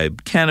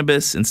prescribe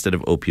cannabis instead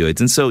of opioids.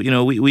 And so,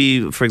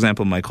 we for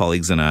example, my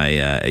colleagues and I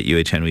at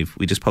UHN,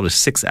 we just published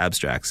 6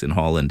 abstracts in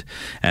Holland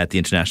at the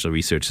International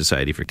Research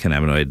Society for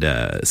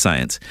Cannabinoid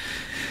Science.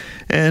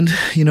 And,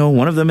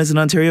 one of them is an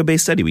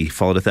Ontario-based study. We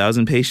followed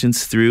 1,000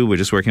 patients through. We're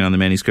just working on the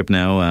manuscript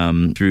now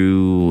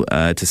through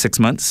to 6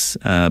 months.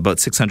 About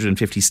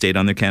 650 stayed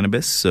on their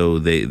cannabis. So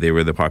they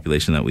were the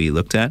population that we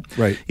looked at.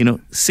 Right.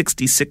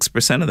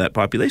 66% of that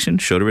population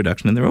showed a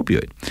reduction in their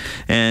opioid.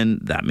 And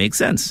that makes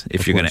sense.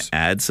 If you're going to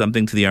add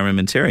something to the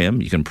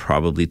armamentarium, you can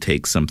probably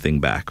take something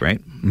back,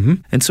 right? Mm-hmm.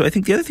 And so I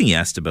think the other thing you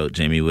asked about,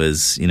 Jamie,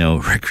 was,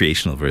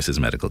 recreational versus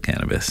medical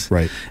cannabis.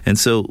 Right. And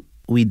so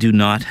we do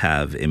not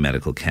have a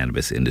medical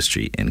cannabis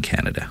industry in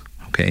Canada,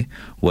 okay?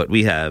 What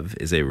we have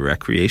is a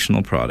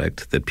recreational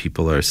product that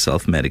people are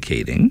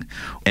self-medicating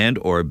and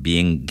or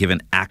being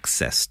given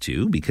access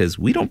to, because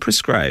we don't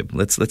prescribe.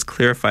 Let's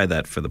clarify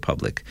that for the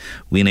public.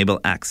 We enable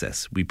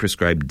access. We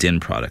prescribe DIN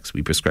products.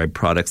 We prescribe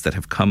products that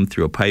have come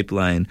through a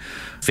pipeline,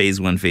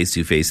 phase 1, phase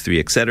 2, phase 3,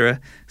 etc.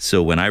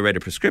 So when I write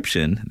a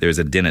prescription, there's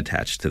a DIN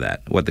attached to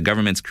that. What the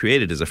government's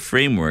created is a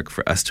framework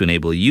for us to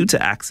enable you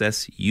to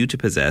access, you to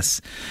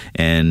possess,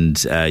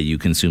 and you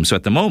consume. So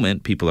at the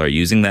moment, people are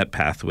using that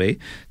pathway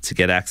to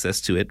get access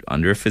to it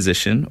under a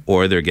physician,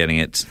 or they're getting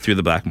it through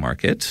the black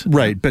market.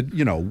 Right, but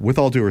with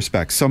all due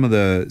respect, some of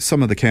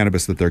the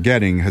cannabis that they're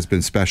getting has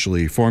been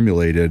specially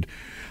formulated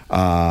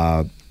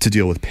to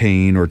deal with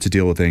pain or to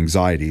deal with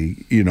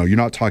anxiety. You're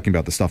not talking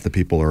about the stuff that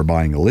people are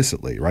buying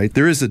illicitly, right?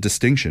 There is a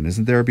distinction,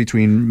 isn't there,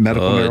 between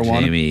medical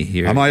marijuana?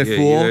 Jamie, am I a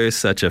fool? You're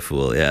such a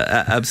fool.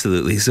 Yeah,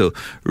 absolutely. So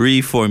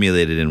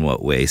reformulated in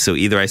what way? So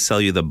either I sell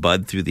you the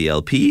bud through the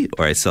LP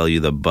or I sell you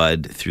the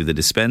bud through the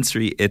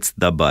dispensary. It's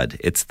the bud.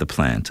 It's the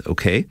plant,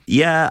 okay?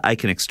 Yeah, I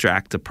can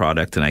extract a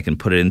product and I can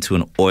put it into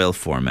an oil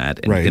format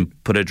and you can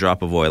put a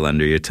drop of oil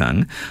under your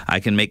tongue. I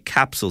can make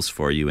capsules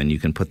for you and you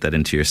can put that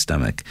into your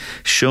stomach.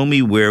 Show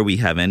me where we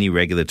have any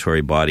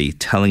regulatory body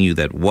telling you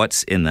that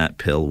what's in that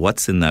pill,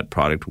 what's in that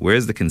product,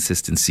 where's the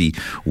consistency,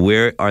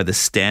 where are the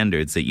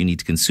standards that you need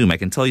to consume. I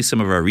can tell you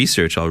some of our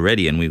research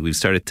already, and we've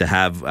started to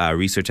have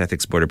Research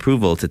Ethics Board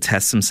approval to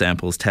test some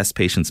samples, test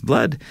patients'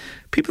 blood.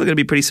 People are going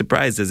to be pretty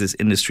surprised as this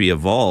industry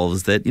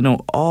evolves that,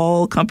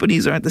 all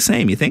companies aren't the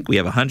same. You think we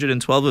have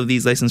 112 of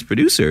these licensed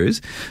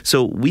producers.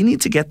 So we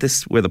need to get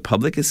this where the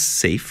public is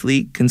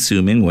safely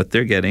consuming what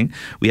they're getting.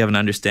 We have an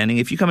understanding.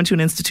 If you come into an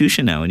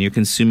institution now and you're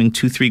consuming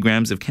 2-3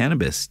 grams of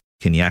cannabis,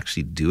 can you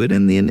actually do it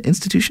in the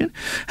institution?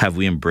 Have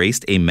we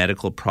embraced a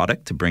medical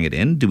product to bring it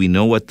in? Do we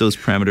know what those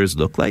parameters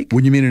look like?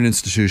 When you mean an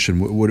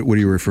institution, what are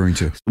you referring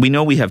to? We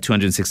know we have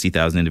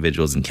 260,000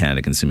 individuals in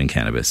Canada consuming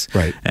cannabis.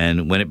 Right.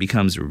 And when it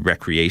becomes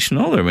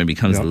recreational or when it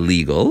becomes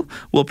legal,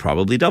 we'll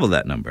probably double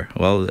that number.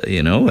 Well, at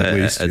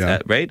least,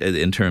 right,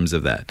 in terms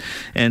of that.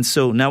 And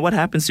so now what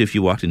happens if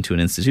you walked into an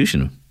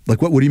institution? Like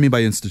what do you mean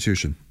by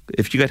institution?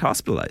 If you get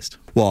hospitalized.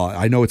 Well,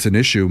 I know it's an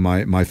issue.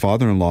 My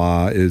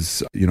father-in-law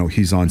is,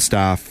 he's on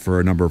staff for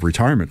a number of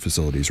retirement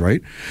facilities,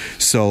 right?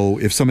 So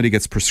if somebody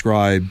gets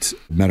prescribed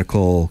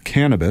medical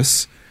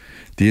cannabis,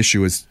 the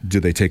issue is, do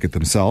they take it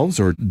themselves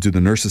or do the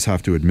nurses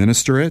have to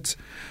administer it?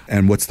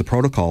 And what's the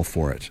protocol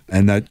for it?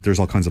 And that there's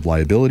all kinds of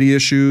liability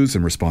issues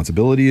and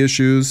responsibility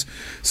issues.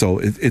 So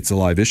it's a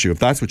live issue, if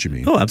that's what you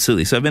mean. Oh,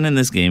 absolutely. So I've been in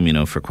this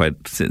game, for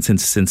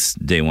since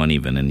day one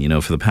even.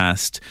 And, for the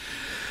past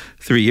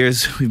 3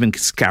 years, we've been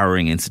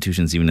scouring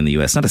institutions even in the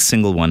U.S. Not a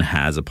single one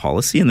has a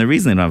policy. And the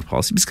reason they don't have a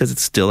policy is because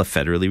it's still a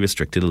federally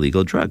restricted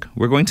illegal drug.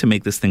 We're going to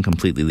make this thing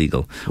completely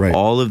legal. Right.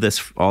 All of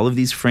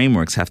these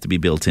frameworks have to be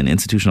built in.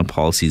 Institutional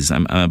policies.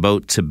 I'm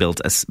about to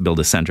build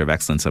a center of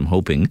excellence, I'm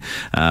hoping,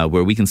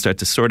 where we can start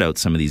to sort out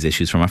some of these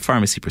issues from a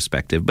pharmacy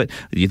perspective. But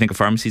do you think a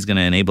pharmacy is going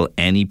to enable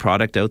any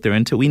product out there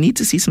into? We need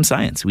to see some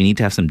science. We need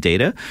to have some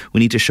data. We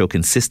need to show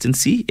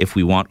consistency. If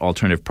we want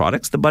alternative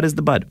products, the bud is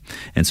the bud.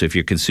 And so if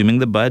you're consuming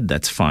the bud,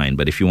 that's fine.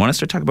 But if you want to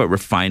start talking about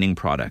refining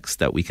products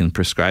that we can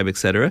prescribe,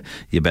 etc.,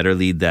 you better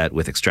lead that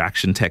with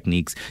extraction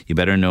techniques. You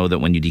better know that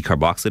when you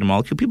decarboxylate a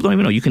molecule, people don't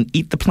even know you can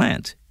eat the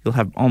plant. You'll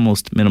have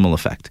almost minimal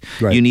effect.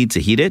 Right. You need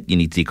to heat it, you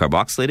need to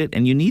decarboxylate it,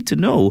 and you need to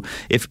know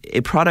if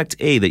a product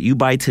A that you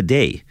buy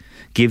today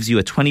gives you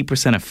a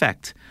 20%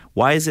 effect.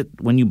 Why is it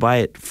when you buy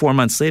it 4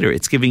 months later,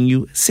 it's giving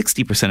you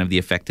 60% of the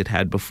effect it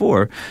had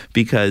before?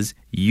 Because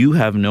you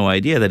have no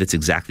idea that it's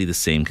exactly the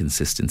same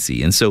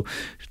consistency. And so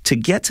to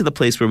get to the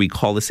place where we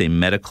call this a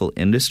medical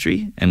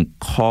industry and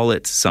call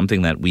it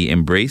something that we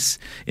embrace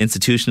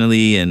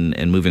institutionally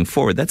and moving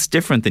forward, that's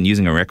different than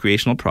using a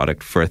recreational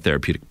product for a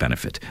therapeutic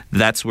benefit.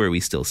 That's where we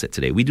still sit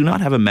today. We do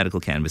not have a medical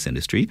cannabis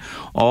industry.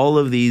 All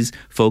of these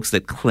folks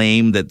that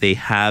claim that they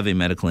have a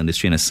medical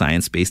industry and a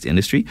science-based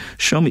industry,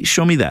 show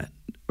me that.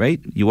 Right?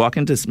 You walk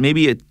into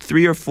maybe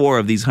 3 or 4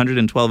 of these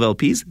 112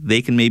 LPs,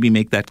 they can maybe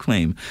make that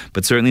claim.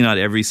 But certainly not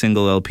every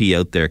single LP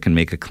out there can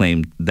make a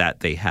claim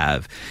that they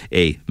have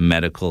a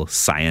medical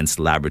science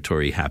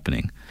laboratory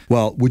happening.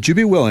 Well, would you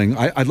be willing?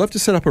 I'd love to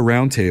set up a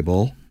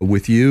roundtable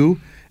with you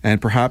and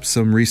perhaps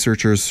some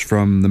researchers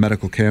from the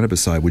medical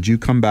cannabis side. Would you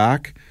come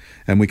back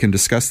and we can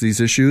discuss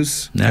these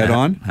issues head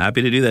on?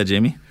 Happy to do that,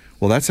 Jamie.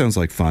 Well, that sounds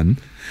like fun.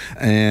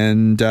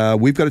 And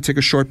we've got to take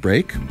a short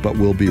break, but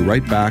we'll be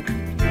right back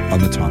on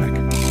The Tonic.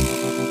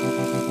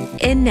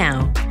 And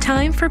now,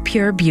 time for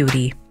Pure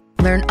Beauty.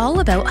 Learn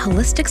all about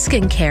holistic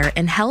skincare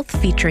and health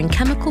featuring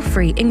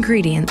chemical-free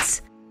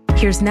ingredients.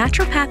 Here's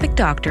naturopathic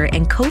doctor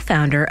and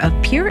co-founder of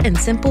Pure and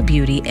Simple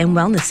Beauty and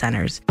Wellness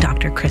Centers,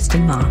 Dr.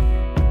 Kristen Ma.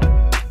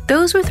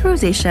 Those with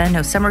rosacea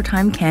know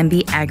summertime can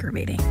be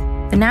aggravating.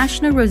 The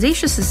National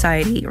Rosacea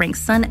Society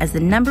ranks sun as the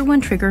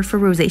 #1 trigger for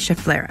rosacea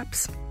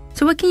flare-ups.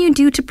 So what can you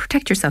do to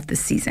protect yourself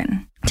this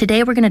season?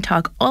 Today we're going to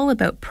talk all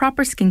about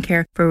proper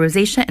skincare for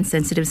rosacea and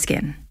sensitive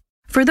skin.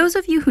 For those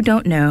of you who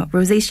don't know,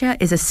 rosacea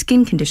is a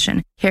skin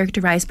condition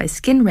characterized by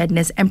skin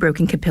redness and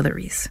broken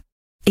capillaries.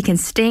 It can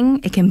sting,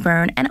 it can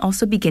burn, and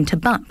also begin to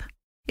bump.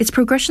 Its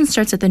progression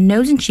starts at the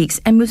nose and cheeks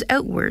and moves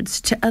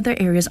outwards to other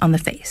areas on the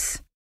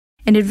face.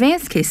 In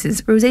advanced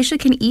cases, rosacea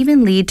can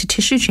even lead to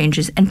tissue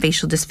changes and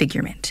facial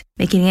disfigurement,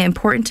 making it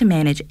important to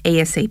manage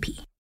ASAP.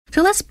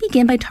 So let's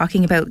begin by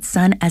talking about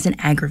sun as an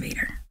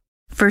aggravator.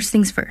 First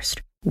things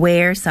first,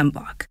 wear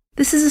sunblock.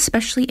 This is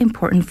especially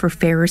important for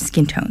fairer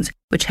skin tones,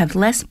 which have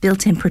less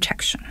built-in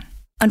protection.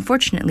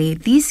 Unfortunately,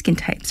 these skin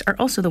types are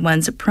also the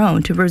ones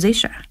prone to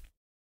rosacea.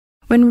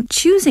 When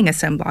choosing a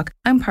sunblock,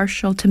 I'm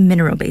partial to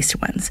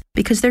mineral-based ones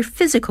because they're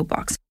physical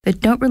blocks that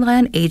don't rely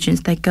on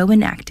agents that go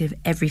inactive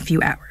every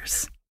few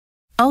hours.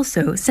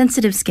 Also,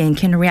 sensitive skin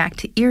can react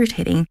to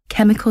irritating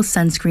chemical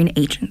sunscreen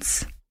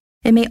agents.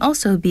 It may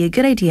also be a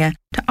good idea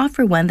to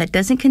offer one that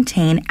doesn't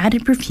contain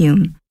added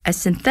perfume, as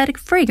synthetic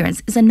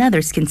fragrance is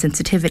another skin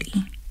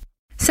sensitivity.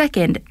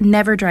 Second,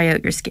 never dry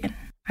out your skin.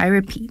 I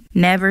repeat,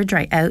 never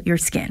dry out your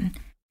skin,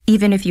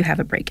 even if you have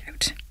a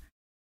breakout.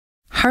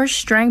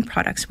 Harsh drying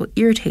products will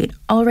irritate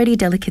already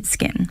delicate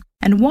skin,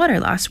 and water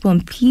loss will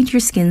impede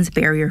your skin's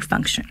barrier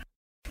function.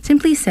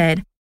 Simply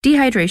said,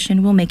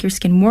 dehydration will make your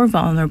skin more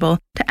vulnerable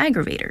to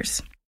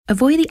aggravators.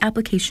 Avoid the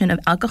application of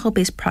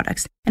alcohol-based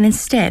products and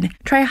instead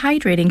try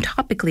hydrating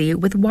topically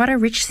with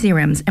water-rich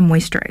serums and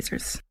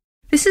moisturizers.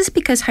 This is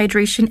because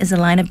hydration is a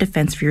line of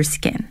defense for your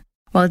skin.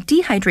 While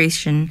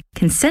dehydration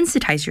can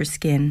sensitize your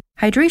skin,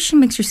 hydration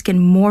makes your skin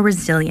more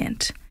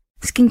resilient.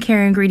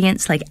 Skincare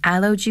ingredients like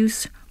aloe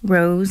juice,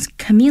 rose,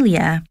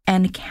 camellia,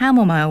 and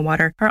chamomile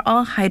water are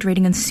all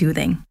hydrating and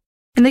soothing.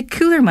 In the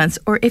cooler months,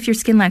 or if your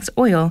skin lacks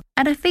oil,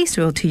 add a face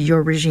oil to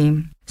your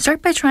regime.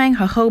 Start by trying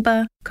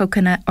jojoba,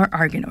 coconut, or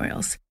argan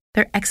oils.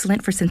 They're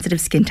excellent for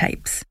sensitive skin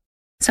types.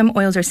 Some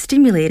oils are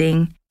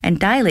stimulating and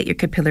dilate your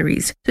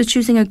capillaries, so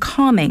choosing a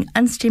calming,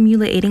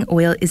 unstimulating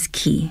oil is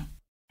key.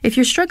 If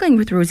you're struggling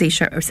with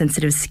rosacea or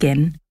sensitive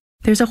skin,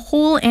 there's a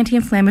whole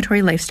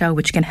anti-inflammatory lifestyle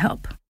which can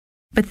help.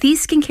 But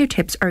these skincare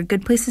tips are a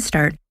good place to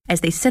start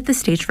as they set the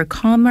stage for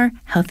calmer,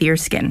 healthier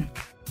skin.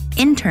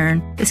 In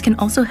turn, this can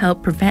also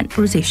help prevent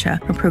rosacea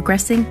from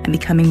progressing and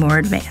becoming more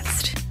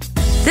advanced.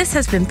 This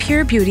has been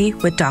Pure Beauty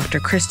with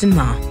Dr. Kristen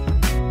Ma.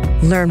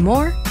 Learn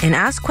more and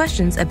ask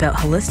questions about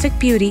holistic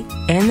beauty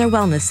and their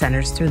wellness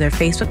centers through their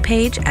Facebook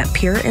page at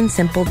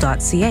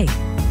pureandsimple.ca.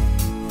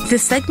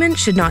 This segment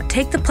should not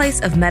take the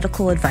place of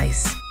medical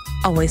advice.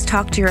 Always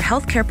talk to your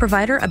healthcare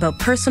provider about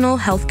personal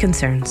health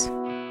concerns.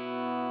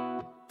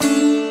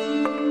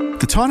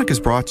 The Tonic is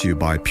brought to you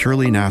by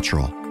Purely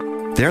Natural.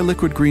 Their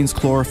Liquid Greens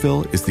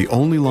Chlorophyll is the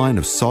only line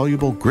of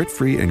soluble,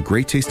 grit-free, and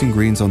great-tasting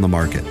greens on the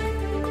market.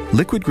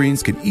 Liquid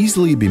Greens can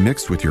easily be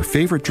mixed with your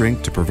favorite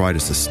drink to provide a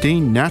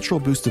sustained natural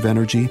boost of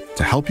energy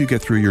to help you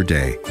get through your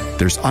day.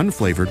 There's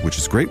unflavored, which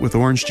is great with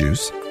orange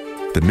juice.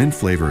 The mint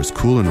flavor is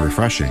cool and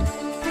refreshing.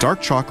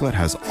 Dark chocolate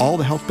has all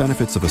the health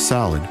benefits of a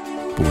salad,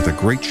 but with a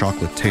great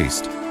chocolate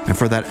taste. And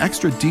for that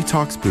extra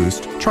detox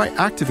boost, try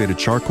activated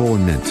charcoal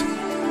and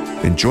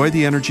mint. Enjoy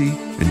the energy,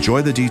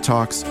 enjoy the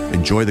detox,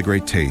 enjoy the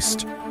great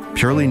taste.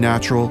 Purely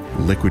natural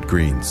Liquid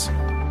Greens.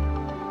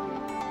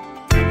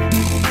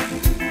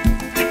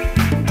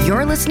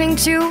 You're listening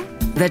to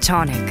The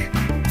Tonic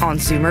on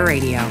Zoomer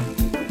Radio.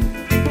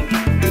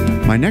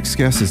 My next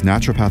guest is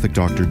naturopathic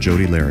Dr.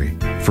 Jody Larry.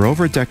 For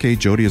over a decade,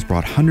 Jody has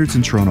brought hundreds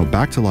in Toronto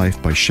back to life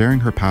by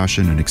sharing her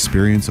passion and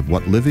experience of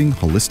what living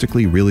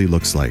holistically really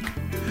looks like.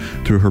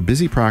 Through her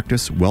busy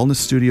practice, wellness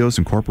studios,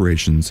 and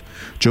corporations,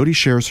 Jody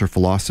shares her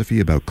philosophy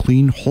about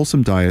clean,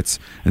 wholesome diets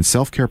and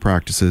self-care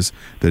practices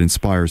that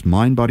inspires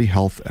mind-body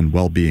health and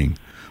well-being.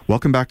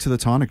 Welcome back to The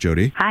Tonic,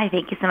 Jody. Hi,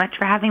 thank you so much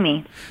for having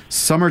me.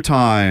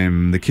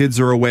 Summertime. The kids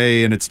are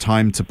away and it's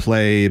time to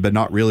play, but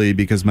not really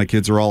because my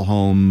kids are all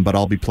home, but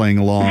I'll be playing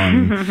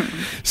along.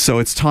 So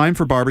it's time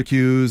for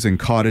barbecues and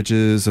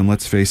cottages and,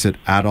 let's face it,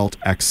 adult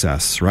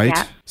excess, right?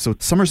 Yeah. So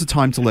summer's a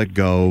time to let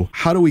go.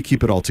 How do we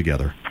keep it all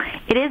together?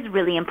 It is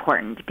really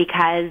important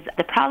because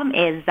the problem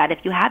is that if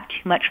you have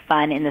too much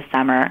fun in the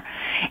summer,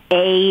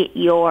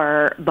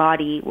 your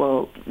body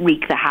will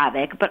wreak the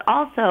havoc, but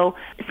also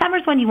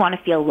summer's when you want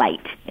to feel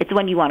light. It's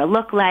when you want to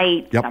look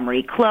light,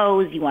 summery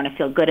clothes, you want to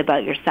feel good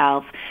about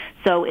yourself.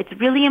 So it's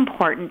really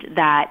important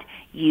that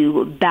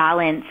you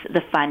balance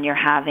the fun you're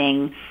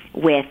having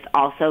with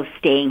also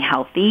staying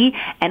healthy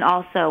and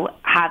also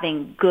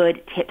having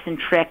good tips and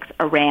tricks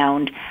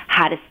around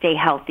how to stay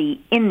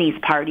healthy in these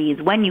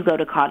parties. When you go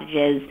to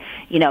cottages,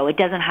 it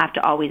doesn't have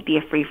to always be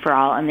a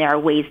free-for-all, and there are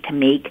ways to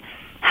make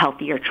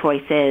healthier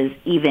choices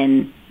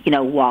even,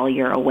 while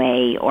you're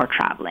away or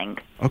traveling.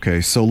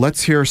 Okay, so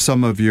let's hear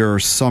some of your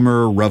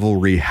summer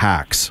revelry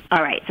hacks.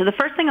 All right, so the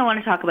first thing I want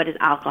to talk about is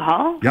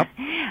alcohol. Yep.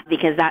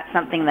 Because that's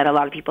something that a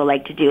lot of people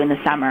like to do in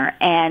the summer.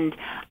 And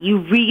you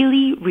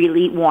really,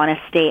 really want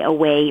to stay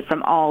away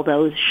from all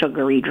those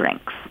sugary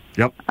drinks.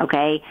 Yep.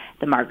 Okay?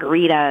 The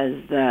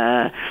margaritas,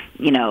 the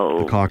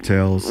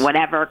cocktails.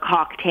 Whatever,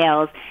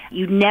 cocktails.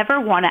 You never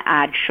want to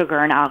add sugar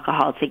and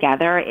alcohol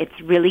together. It's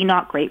really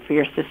not great for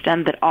your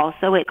system, but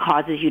also it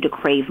causes you to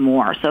crave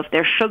more. So if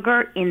there's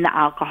sugar in the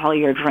alcohol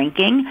you're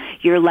drinking,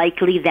 you're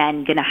likely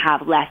then going to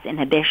have less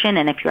inhibition.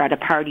 And if you're at a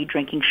party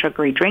drinking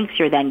sugary drinks,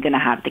 you're then going to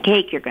have the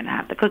cake, you're going to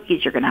have the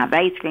cookies, you're going to have the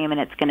ice cream,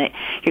 and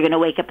you're going to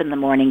wake up in the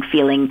morning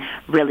feeling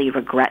really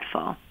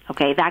regretful.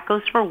 Okay, that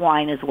goes for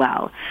wine as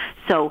well.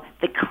 So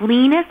the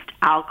cleanest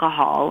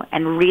alcohol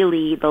and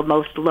really the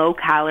most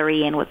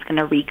low-calorie and what's going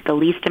to wreak the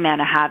least amount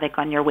of havoc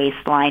on your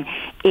waistline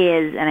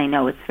is, and I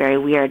know it's very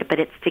weird, but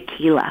it's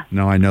tequila.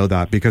 No, I know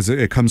that because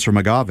it comes from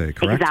agave,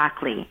 correct?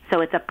 Exactly.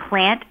 So it's a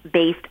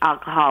plant-based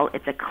alcohol.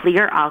 It's a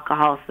clear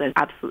alcohol, so there's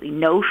absolutely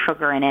no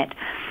sugar in it.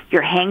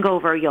 Your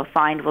hangover, you'll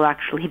find, will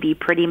actually be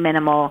pretty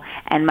minimal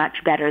and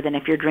much better than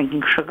if you're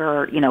drinking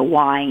sugar,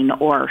 wine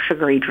or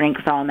sugary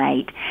drinks all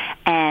night.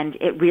 And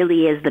it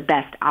really is the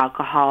best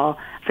alcohol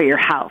for your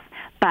health.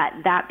 But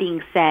that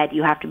being said,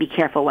 you have to be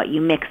careful what you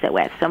mix it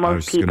with. So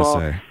most people,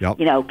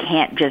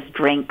 can't just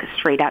drink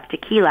straight up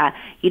tequila.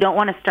 You don't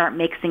want to start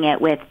mixing it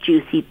with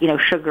juicy,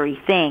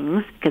 sugary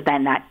things, because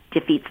then that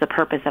defeats the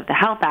purpose of the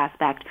health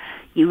aspect.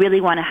 You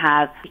really want to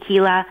have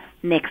tequila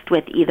mixed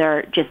with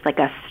either just like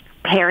a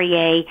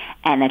Perrier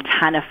and a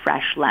ton of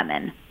fresh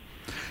lemon.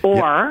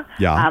 Or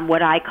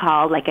what I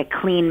call like a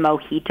clean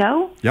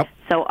mojito. Yep.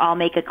 So I'll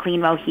make a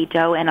clean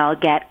mojito and I'll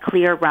get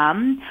clear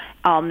rum.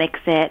 I'll mix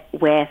it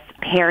with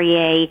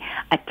Perrier,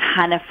 a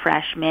ton of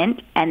fresh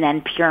mint, and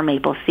then pure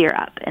maple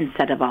syrup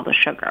instead of all the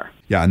sugar.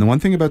 Yeah, and the one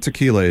thing about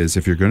tequila is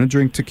if you're going to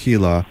drink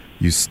tequila,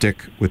 you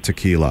stick with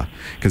tequila.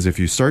 Because if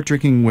you start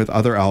drinking with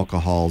other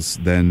alcohols,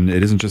 then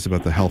it isn't just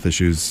about the health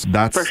issues.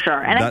 That's for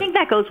sure. And I think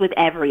that goes with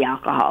every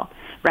alcohol.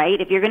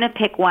 Right? If you're going to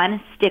pick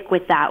one, stick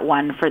with that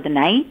one for the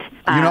night.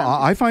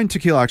 I find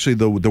tequila actually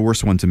the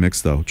worst one to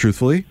mix, though,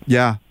 truthfully.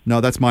 Yeah. No,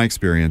 that's my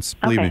experience.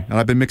 Believe me. And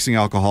I've been mixing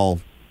alcohol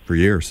for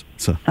years.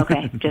 So.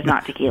 Okay, just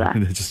not tequila.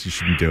 You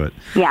shouldn't do it.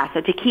 Yeah,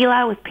 so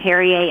tequila with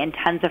Perrier and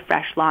tons of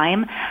fresh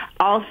lime.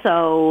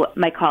 Also,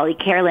 my colleague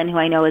Carolyn, who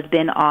I know has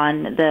been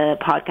on the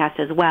podcast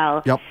as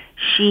well,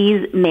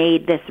 she's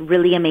made this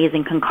really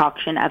amazing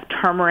concoction of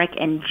turmeric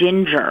and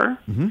ginger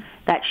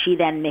that she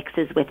then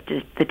mixes with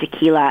the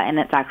tequila, and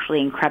it's actually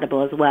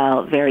incredible as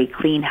well. Very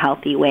clean,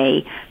 healthy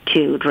way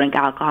to drink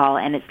alcohol,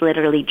 and it's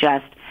literally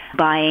just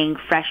buying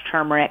fresh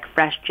turmeric,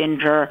 fresh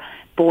ginger,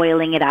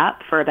 boiling it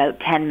up for about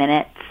 10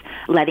 minutes,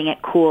 letting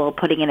it cool,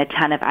 putting in a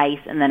ton of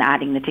ice, and then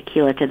adding the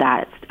tequila to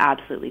that. It's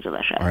absolutely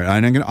delicious. All right,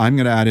 I'm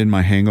going to add in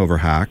my hangover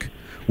hack,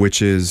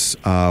 which is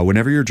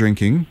whenever you're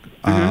drinking,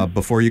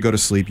 before you go to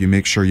sleep, you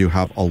make sure you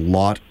have a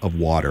lot of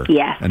water.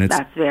 Yes, and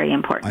that's very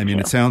important. I mean,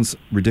 it sounds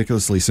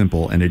ridiculously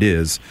simple, and it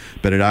is,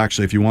 but it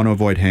actually, if you want to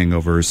avoid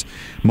hangovers,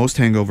 most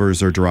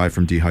hangovers are derived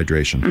from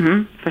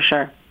dehydration. For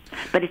sure.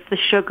 But it's the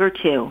sugar,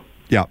 too.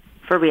 Yeah.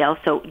 for real.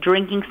 So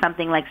drinking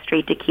something like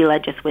straight tequila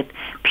just with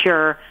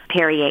pure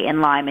Perrier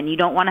and lime, and you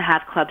don't want to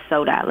have club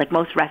soda. Like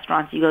most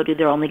restaurants you go to,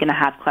 they're only going to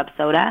have club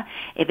soda.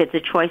 If it's a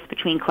choice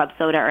between club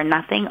soda or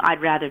nothing, I'd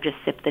rather just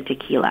sip the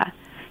tequila.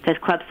 Because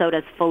club soda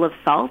is full of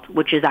salt,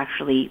 which is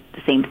actually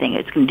the same thing.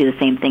 It's going to do the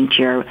same thing to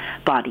your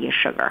body as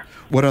sugar.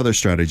 What other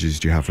strategies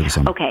do you have for the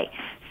summer? Okay,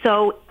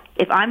 so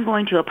if I'm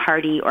going to a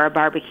party or a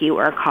barbecue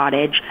or a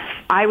cottage,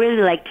 I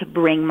really like to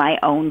bring my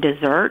own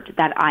dessert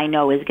that I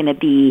know is going to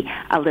be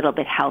a little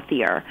bit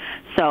healthier,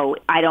 so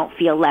I don't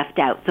feel left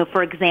out. So,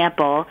 for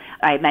example,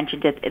 I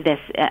mentioned this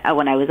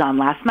when I was on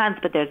last month,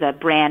 but there's a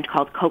brand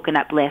called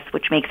Coconut Bliss,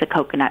 which makes a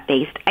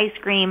coconut-based ice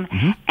cream,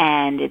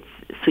 and it's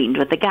sweetened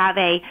with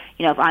agave.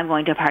 You know, if I'm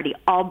going to a party,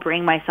 I'll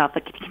bring myself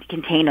a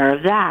container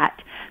of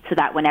that, so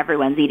that when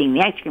everyone's eating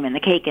the ice cream and the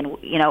cake and,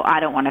 you know,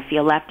 I don't want to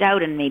feel left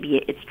out and maybe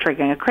it's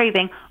triggering a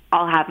craving,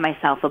 I'll have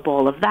myself a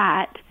bowl of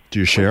that. Do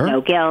you share? No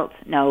guilt,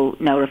 no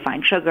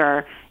refined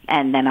sugar,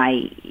 and then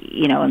I,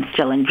 you know, am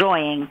still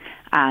enjoying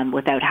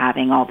without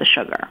having all the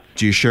sugar.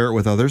 Do you share it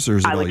with others, or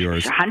is it all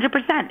yours?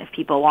 100%. If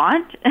people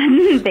want,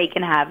 they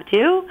can have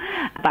too,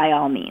 by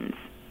all means.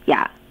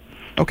 Yeah.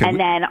 Okay. And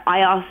then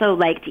I also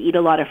like to eat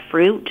a lot of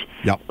fruit.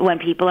 Yep. When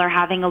people are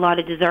having a lot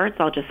of desserts,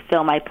 I'll just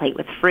fill my plate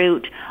with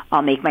fruit.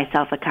 I'll make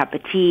myself a cup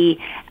of tea.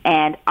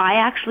 And I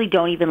actually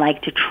don't even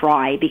like to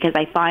try because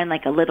I find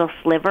like a little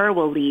sliver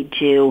will lead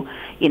to,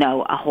 you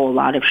know, a whole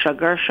lot of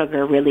sugar.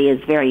 Sugar really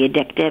is very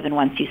addictive, and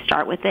once you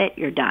start with it,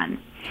 you're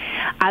done.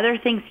 Other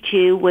things,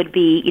 too, would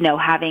be, you know,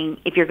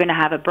 if you're going to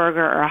have a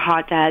burger or a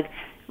hot dog,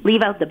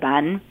 leave out the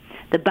bun.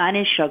 The bun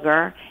is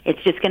sugar.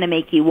 It's just going to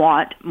make you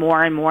want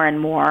more and more and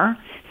more.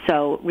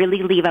 So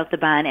really leave out the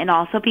bun, and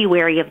also be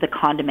wary of the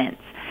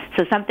condiments.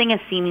 So something as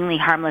seemingly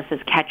harmless as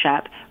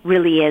ketchup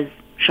really is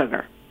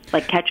sugar.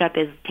 Like ketchup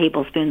is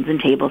tablespoons and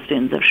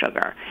tablespoons of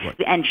sugar. Right.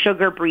 And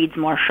sugar breeds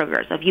more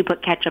sugar. So if you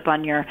put ketchup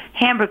on your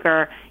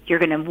hamburger, you're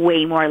going to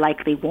way more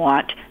likely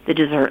want the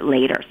dessert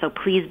later. So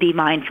please be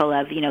mindful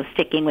of, you know,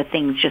 sticking with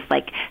things just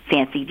like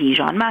fancy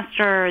Dijon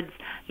mustards,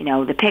 you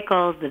know, the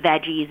pickles, the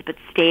veggies, but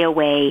stay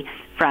away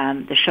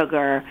from the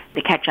sugar,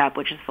 the ketchup,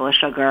 which is full of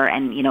sugar,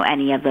 and, you know,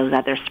 any of those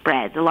other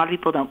spreads. A lot of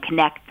people don't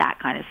connect that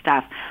kind of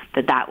stuff,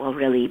 that will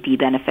really be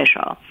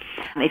beneficial.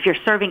 If you're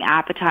serving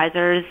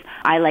appetizers,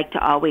 I like to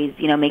always,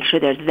 you know, make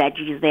sure there's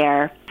veggies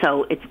there.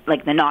 So it's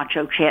like the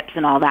nacho chips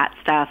and all that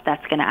stuff,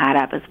 that's going to add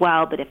up as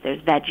well. But if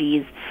there's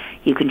veggies,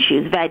 you can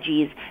choose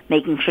veggies,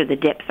 making sure the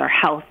dips are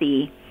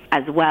healthy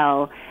as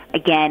well.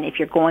 Again, if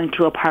you're going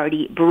to a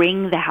party,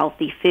 bring the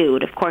healthy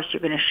food. Of course,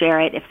 you're going to share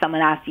it. If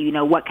someone asks you, you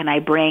know, what can I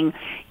bring?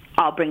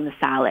 I'll bring the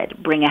salad.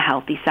 Bring a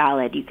healthy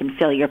salad. You can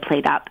fill your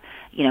plate up,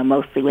 you know,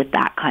 mostly with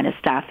that kind of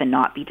stuff and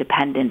not be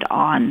dependent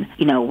on,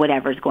 you know,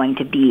 whatever's going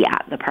to be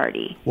at the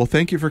party. Well,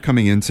 thank you for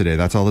coming in today.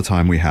 That's all the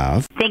time we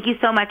have. Thank you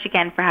so much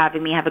again for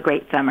having me. Have a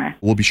great summer.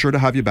 We'll be sure to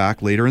have you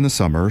back later in the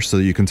summer so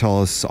that you can tell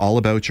us all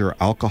about your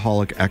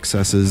alcoholic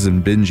excesses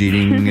and binge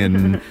eating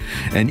and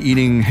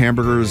eating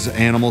hamburgers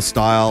animal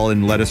style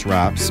and lettuce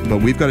wraps. But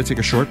we've got to take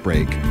a short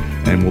break,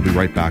 and we'll be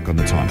right back on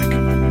The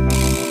Tonic.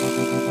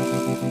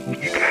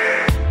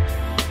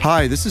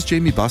 Hi, this is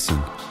Jamie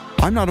Bussin.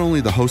 I'm not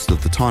only the host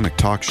of the Tonic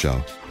Talk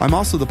Show, I'm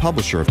also the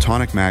publisher of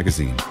Tonic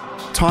Magazine.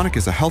 Tonic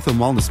is a health and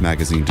wellness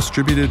magazine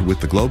distributed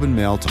with the Globe and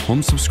Mail to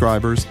home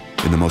subscribers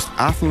in the most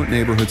affluent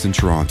neighborhoods in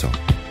Toronto.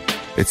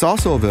 It's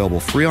also available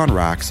free on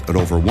racks at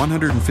over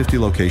 150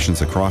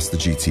 locations across the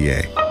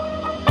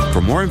GTA.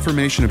 For more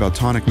information about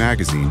Tonic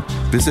Magazine,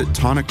 visit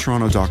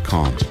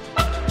tonictoronto.com.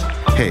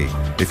 Hey,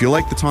 if you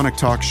like the Tonic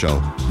Talk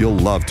Show, you'll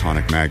love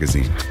Tonic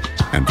Magazine,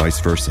 and vice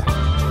versa.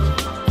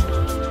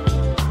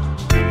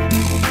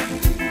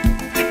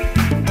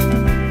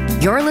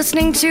 You're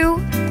listening to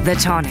The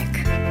Tonic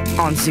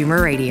on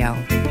Zoomer Radio.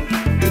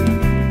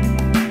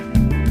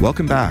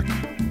 Welcome back.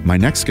 My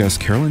next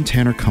guest, Carolyn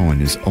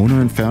Tanner-Cohen, is owner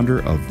and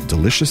founder of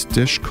Delicious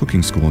Dish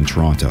Cooking School in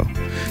Toronto.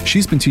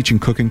 She's been teaching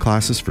cooking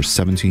classes for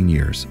 17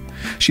 years.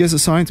 She has a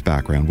science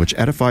background which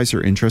edifies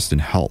her interest in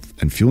health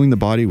and fueling the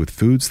body with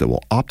foods that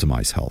will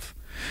optimize health.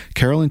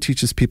 Carolyn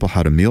teaches people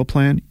how to meal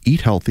plan,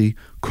 eat healthy,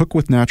 cook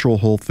with natural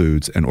whole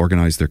foods, and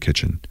organize their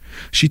kitchen.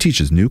 She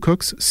teaches new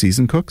cooks,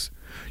 seasoned cooks,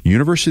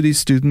 university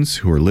students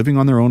who are living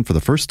on their own for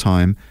the first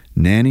time,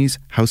 nannies,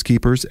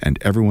 housekeepers, and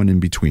everyone in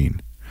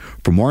between.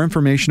 For more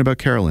information about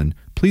Carolyn,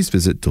 please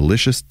visit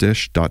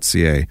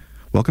deliciousdish.ca.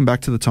 Welcome back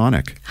to The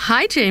Tonic.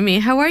 Hi, Jamie.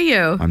 How are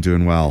you? I'm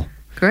doing well.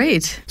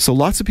 Great. So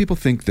lots of people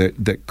think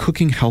that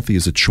cooking healthy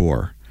is a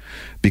chore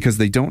because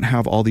they don't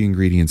have all the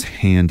ingredients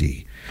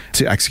handy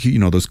to execute, you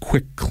know, those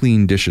quick,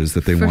 clean dishes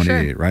that they want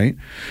to eat, right?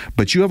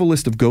 But you have a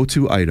list of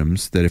go-to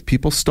items that if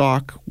people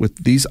stock with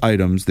these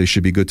items, they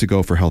should be good to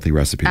go for healthy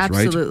recipes,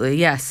 right? Absolutely,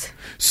 yes.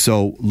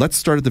 So let's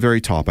start at the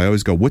very top. I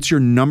always go, what's your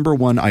number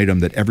one item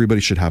that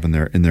everybody should have in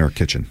their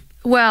kitchen?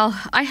 Well,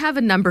 I have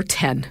a number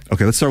 10.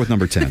 Okay, let's start with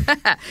number 10.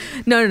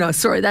 No.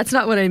 Sorry, that's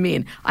not what I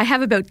mean. I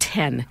have about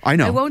 10. I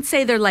know. I won't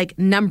say they're like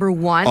number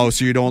 1. Oh,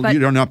 so you're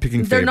not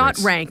picking favorites. They're not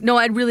ranked. No,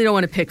 I really don't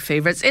want to pick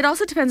favorites. It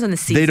also depends on the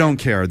season. They don't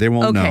care. They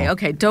won't know.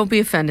 Okay. Don't be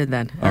offended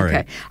then. All okay.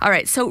 right. All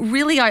right. So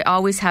really, I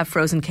always have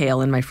frozen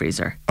kale in my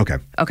freezer.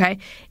 Okay.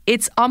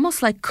 It's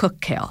almost like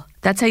cooked kale.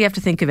 That's how you have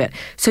to think of it.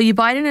 So you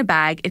buy it in a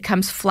bag. It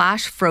comes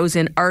flash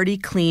frozen, already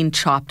clean,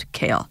 chopped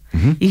kale.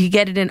 You can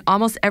get it in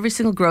almost every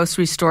single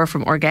grocery store,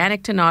 from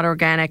organic to not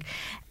organic,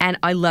 and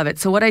I love it.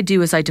 So what I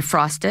do is I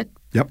defrost it,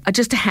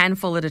 just a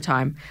handful at a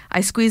time.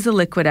 I squeeze the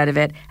liquid out of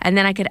it, and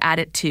then I could add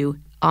it to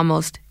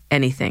almost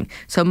anything.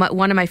 So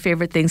one of my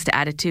favorite things to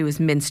add it to is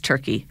minced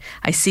turkey.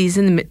 I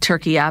season the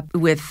turkey up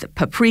with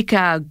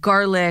paprika,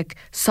 garlic,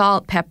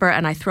 salt, pepper,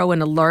 and I throw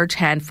in a large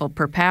handful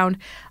per pound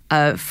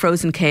of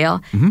frozen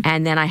kale,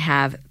 and then I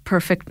have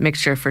perfect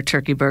mixture for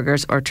turkey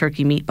burgers or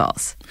turkey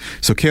meatballs.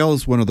 So kale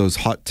is one of those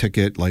hot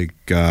ticket,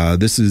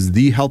 this is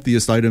the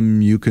healthiest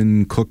item you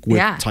can cook with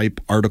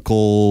type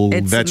article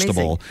it's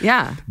vegetable. Amazing.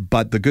 Yeah.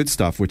 But the good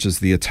stuff, which is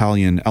the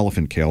Italian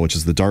elephant kale, which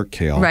is the dark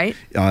kale. Right.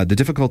 The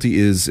difficulty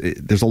is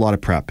there's a lot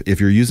of prep.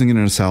 If you're using it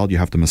in a salad, you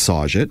have to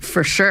massage it.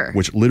 For sure.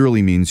 Which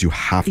literally means you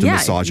have to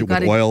massage it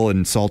with oil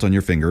and salt on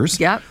your fingers.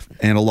 Yep.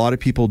 And a lot of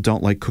people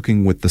don't like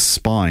cooking with the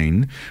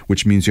spine,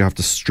 which means you have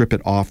to strip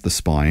it off the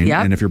spine.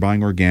 Yep. And if you're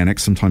buying organic,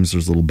 sometimes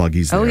there's little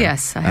buggies there. Oh,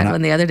 yes. I had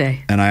one the other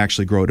day. And I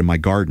actually grow it in my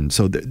garden.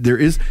 So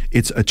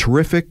it's a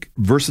terrific,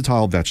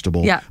 versatile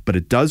vegetable, but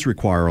it does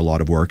require a lot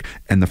of work.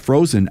 And the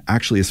frozen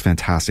actually is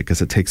fantastic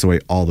because it takes away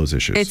all those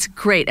issues. It's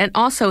great. And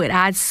also it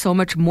adds so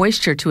much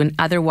moisture to an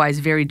otherwise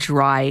very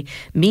dry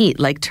meat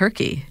like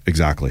turkey.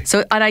 Exactly.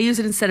 And I use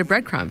it instead of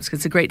breadcrumbs because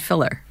it's a great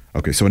filler.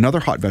 Okay, so another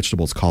hot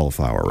vegetable is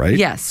cauliflower, right?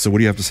 Yes. So what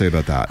do you have to say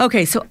about that?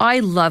 Okay, so I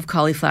love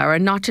cauliflower,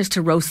 and not just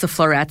to roast the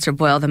florets or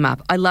boil them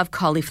up. I love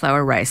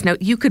cauliflower rice. Now,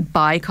 you could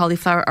buy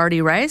cauliflower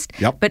already riced,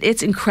 but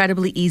it's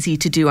incredibly easy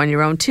to do on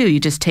your own too.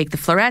 You just take the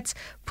florets,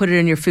 put it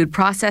in your food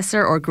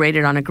processor or grate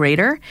it on a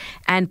grater,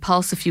 and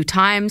pulse a few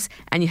times,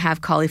 and you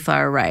have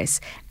cauliflower rice.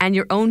 And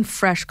your own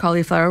fresh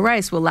cauliflower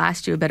rice will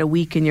last you about a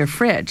week in your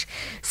fridge.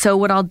 So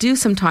what I'll do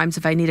sometimes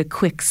if I need a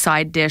quick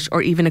side dish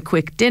or even a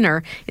quick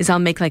dinner is I'll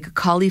make like a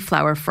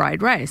cauliflower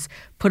fried rice.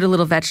 Put a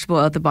little vegetable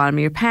at the bottom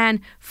of your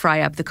pan,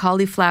 fry up the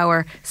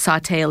cauliflower,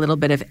 saute a little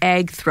bit of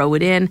egg, throw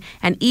it in,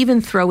 and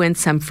even throw in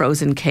some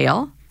frozen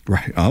kale.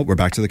 Right. Oh, we're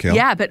back to the kale.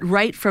 Yeah, but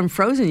right from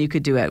frozen, you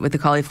could do it with the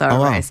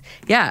cauliflower rice.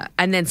 Yeah,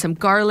 and then some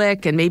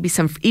garlic and maybe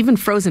some even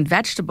frozen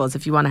vegetables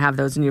if you want to have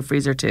those in your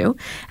freezer too.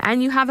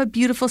 And you have a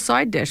beautiful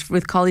side dish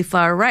with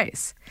cauliflower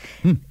rice.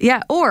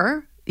 Yeah,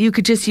 or you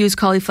could just use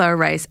cauliflower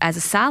rice as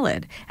a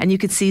salad, and you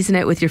could season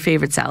it with your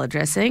favorite salad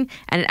dressing,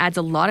 and it adds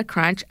a lot of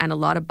crunch and a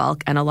lot of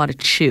bulk and a lot of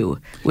chew,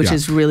 which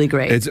is really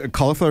great.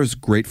 Cauliflower is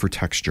great for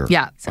texture.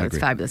 Yeah, so it's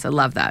fabulous. I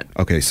love that.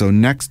 Okay, so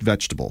next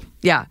vegetable.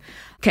 Yeah.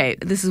 Okay,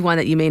 this is one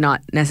that you may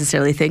not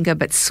necessarily think of,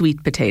 but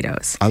sweet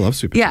potatoes. I love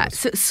sweet potatoes. Yeah,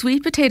 so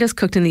sweet potatoes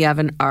cooked in the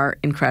oven are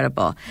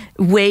incredible.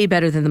 Way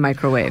better than the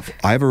microwave.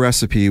 I have a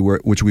recipe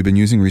which we've been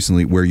using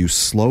recently where you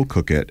slow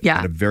cook it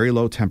at a very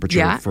low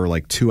temperature for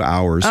like 2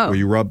 hours, where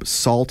you rub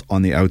salt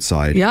on the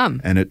outside.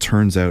 Yum. And it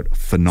turns out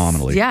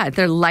phenomenally. Yeah,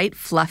 they're light,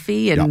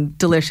 fluffy, and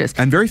delicious.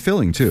 And very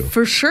filling too.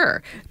 For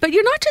sure. But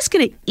you're not just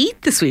going to eat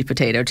the sweet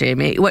potato,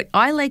 Jamie. What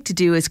I like to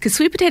do is, because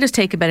sweet potatoes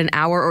take about an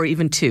hour or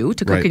even 2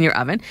 to cook in your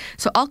oven,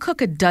 so I'll cook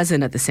a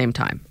dozen at the same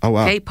time. Oh,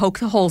 wow. Okay, poke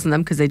the holes in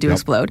them because they do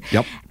explode.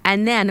 Yep.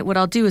 And then what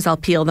I'll do is I'll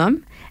peel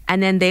them,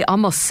 and then they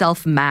almost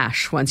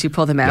self-mash once you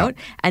pull them out.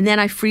 And then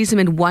I freeze them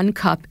in 1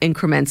 cup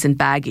increments in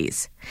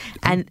baggies.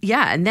 And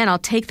and then I'll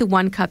take the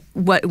 1 cup,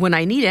 when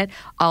I need it,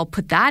 I'll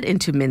put that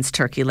into minced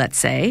turkey, let's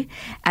say,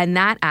 and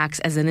that acts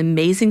as an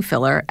amazing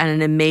filler and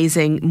an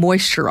amazing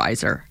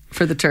moisturizer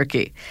for the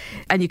turkey.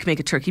 And you can make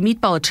a turkey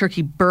meatball, a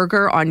turkey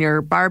burger on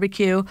your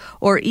barbecue,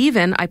 or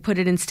even I put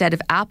it instead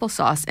of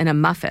applesauce in a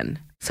muffin.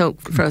 So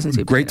frozen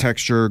sweet Great potato.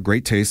 texture,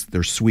 great taste.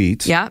 They're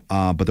sweet. Yeah.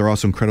 But they're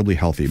also incredibly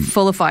healthy.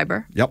 Full of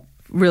fiber. Yep.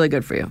 Really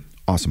good for you.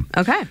 Awesome.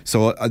 Okay.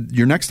 So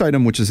your next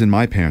item, which is in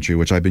my pantry,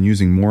 which I've been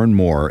using more and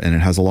more, and it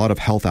has a lot of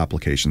health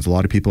applications. A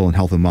lot of people in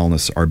health and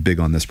wellness are big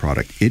on this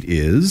product. It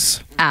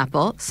is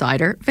apple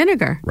cider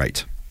vinegar.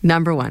 Right.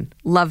 Number 1.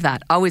 Love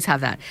that. Always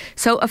have that.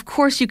 So, of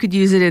course, you could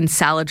use it in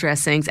salad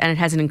dressings, and it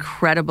has an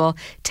incredible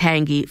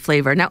tangy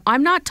flavor. Now,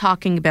 I'm not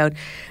talking about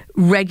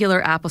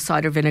regular apple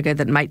cider vinegar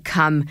that might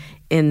come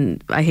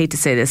in, I hate to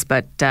say this,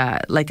 but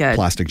like a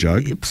plastic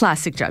jug.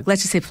 Plastic jug.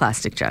 Let's just say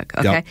plastic jug.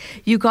 Okay. Yep.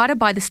 You got to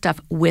buy the stuff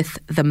with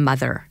the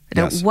mother.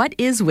 Now, Yes. what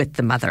is with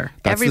the mother?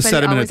 That's the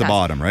sediment at the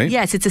bottom, right?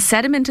 Yes, it's a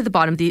sediment at the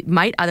bottom that you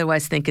might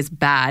otherwise think is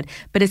bad,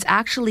 but it's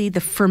actually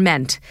the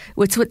ferment.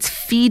 It's what's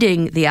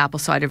feeding the apple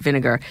cider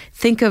vinegar.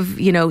 Think of,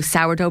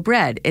 sourdough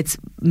bread. It's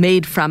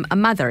made from a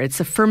mother. It's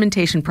a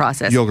fermentation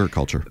process. Yogurt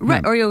culture.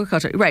 Right, or yogurt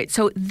culture. Right.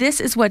 So this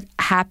is what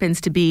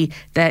happens to be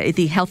the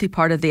the healthy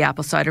part of the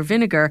apple cider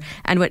vinegar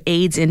and what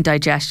aids in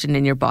digestion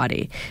in your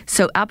body.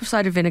 So apple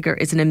cider vinegar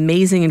is an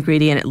amazing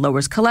ingredient. It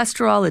lowers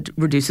cholesterol. It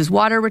reduces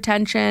water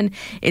retention.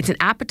 It's an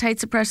appetite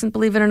suppressant,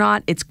 believe it or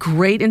not. It's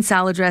great in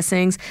salad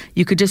dressings.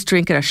 You could just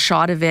drink a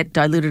shot of it,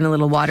 dilute in a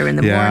little water in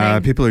the morning. Yeah,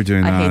 people are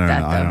doing that. I hate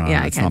that, though.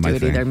 Yeah, I can't do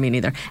it either. Me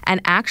neither.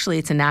 And actually,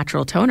 it's a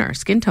natural toner,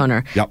 skin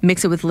toner. Yep.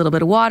 Mix it with a little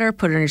bit of water,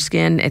 put it on your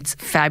skin. It's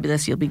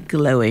fabulous. You'll be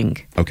glowing.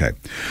 Okay.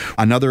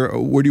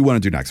 What do you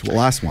want to do next? Well,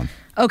 last one.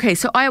 Okay,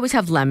 so I always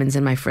have lemons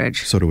in my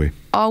fridge. So do we.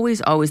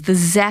 Always. The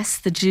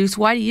zest, the juice.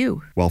 Why do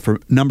you? Well, for a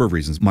number of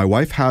reasons. My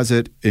wife has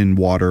it in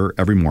water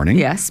every morning.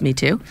 Yes, me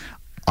too.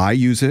 I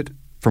use it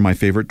for my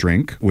favorite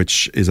drink,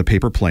 which is a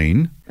paper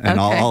plane. And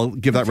okay. I'll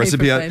give that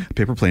recipe a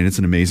paper plane. It's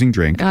an amazing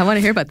drink. I want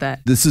to hear about that.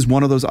 This is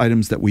one of those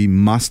items that we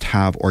must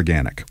have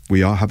organic.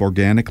 We all have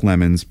organic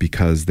lemons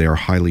because they are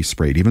highly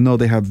sprayed. Even though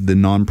they have the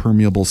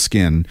non-permeable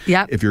skin,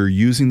 yep. If you're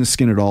using the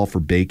skin at all for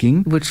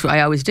baking, which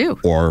I always do,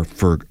 or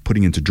for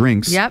putting into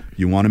drinks, yep.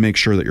 You want to make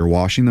sure that you're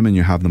washing them and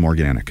you have them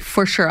organic.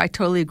 For sure. I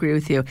totally agree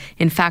with you.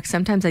 In fact,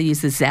 sometimes I use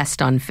the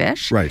zest on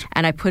fish. Right.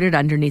 And I put it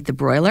underneath the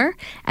broiler.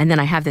 And then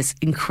I have this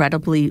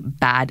incredibly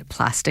bad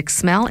plastic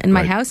smell in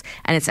my house.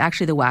 And it's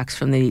actually the wax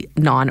from the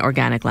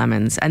non-organic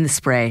lemons and the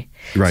spray.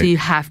 Right. So you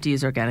have to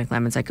use organic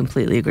lemons. I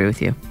completely agree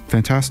with you.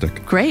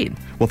 Fantastic. Great.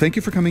 Well, thank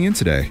you for coming in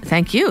today.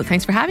 Thank you.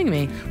 Thanks for having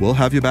me. We'll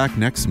have you back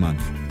next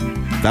month.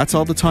 That's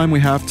all the time we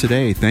have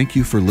today. Thank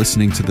you for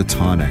listening to The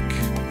Tonic.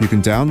 You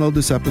can download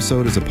this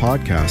episode as a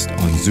podcast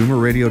on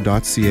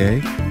zoomerradio.ca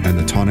and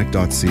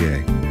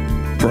thetonic.ca.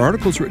 For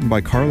articles written by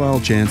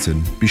Carlisle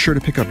Jansen, be sure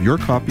to pick up your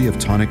copy of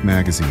Tonic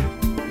Magazine.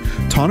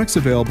 Tonic's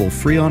available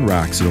free on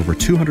racks at over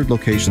 200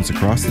 locations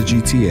across the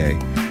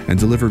GTA and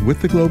delivered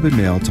with the Globe and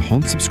Mail to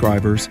home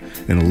subscribers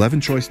in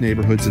 11 choice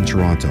neighborhoods in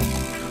Toronto.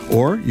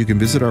 Or you can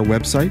visit our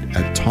website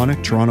at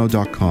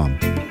tonictoronto.com.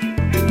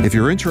 If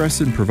you're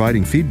interested in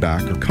providing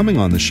feedback or coming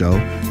on the show,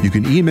 you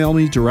can email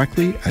me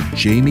directly at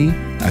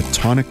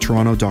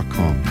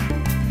jamie@tonictoronto.com.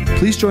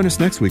 Please join us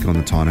next week on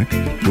The Tonic,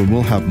 when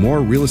we'll have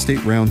more Real Estate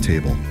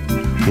Roundtable.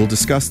 We'll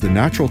discuss the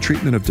natural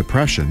treatment of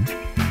depression.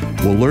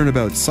 We'll learn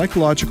about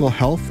psychological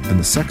health and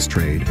the sex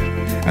trade,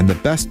 and the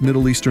best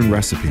Middle Eastern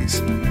recipes.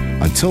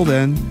 Until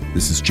then,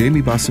 this is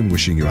Jamie Bussin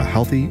wishing you a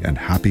healthy and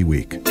happy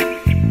week.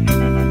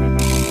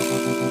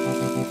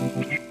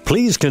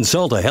 Please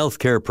consult a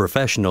healthcare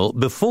professional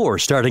before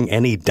starting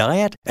any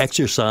diet,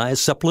 exercise,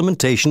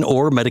 supplementation,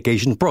 or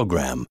medication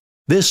program.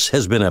 This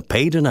has been a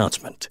paid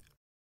announcement.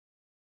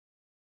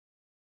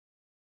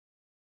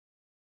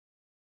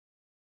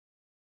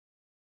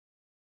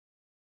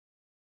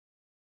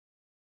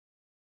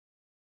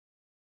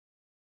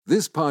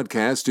 This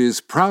podcast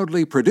is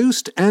proudly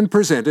produced and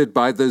presented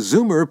by the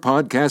Zoomer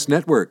Podcast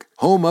Network,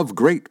 home of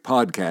great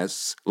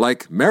podcasts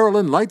like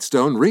Marilyn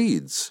Lightstone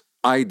Reads,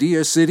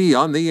 Idea City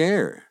on the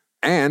Air,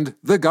 and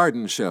The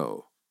Garden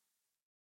Show.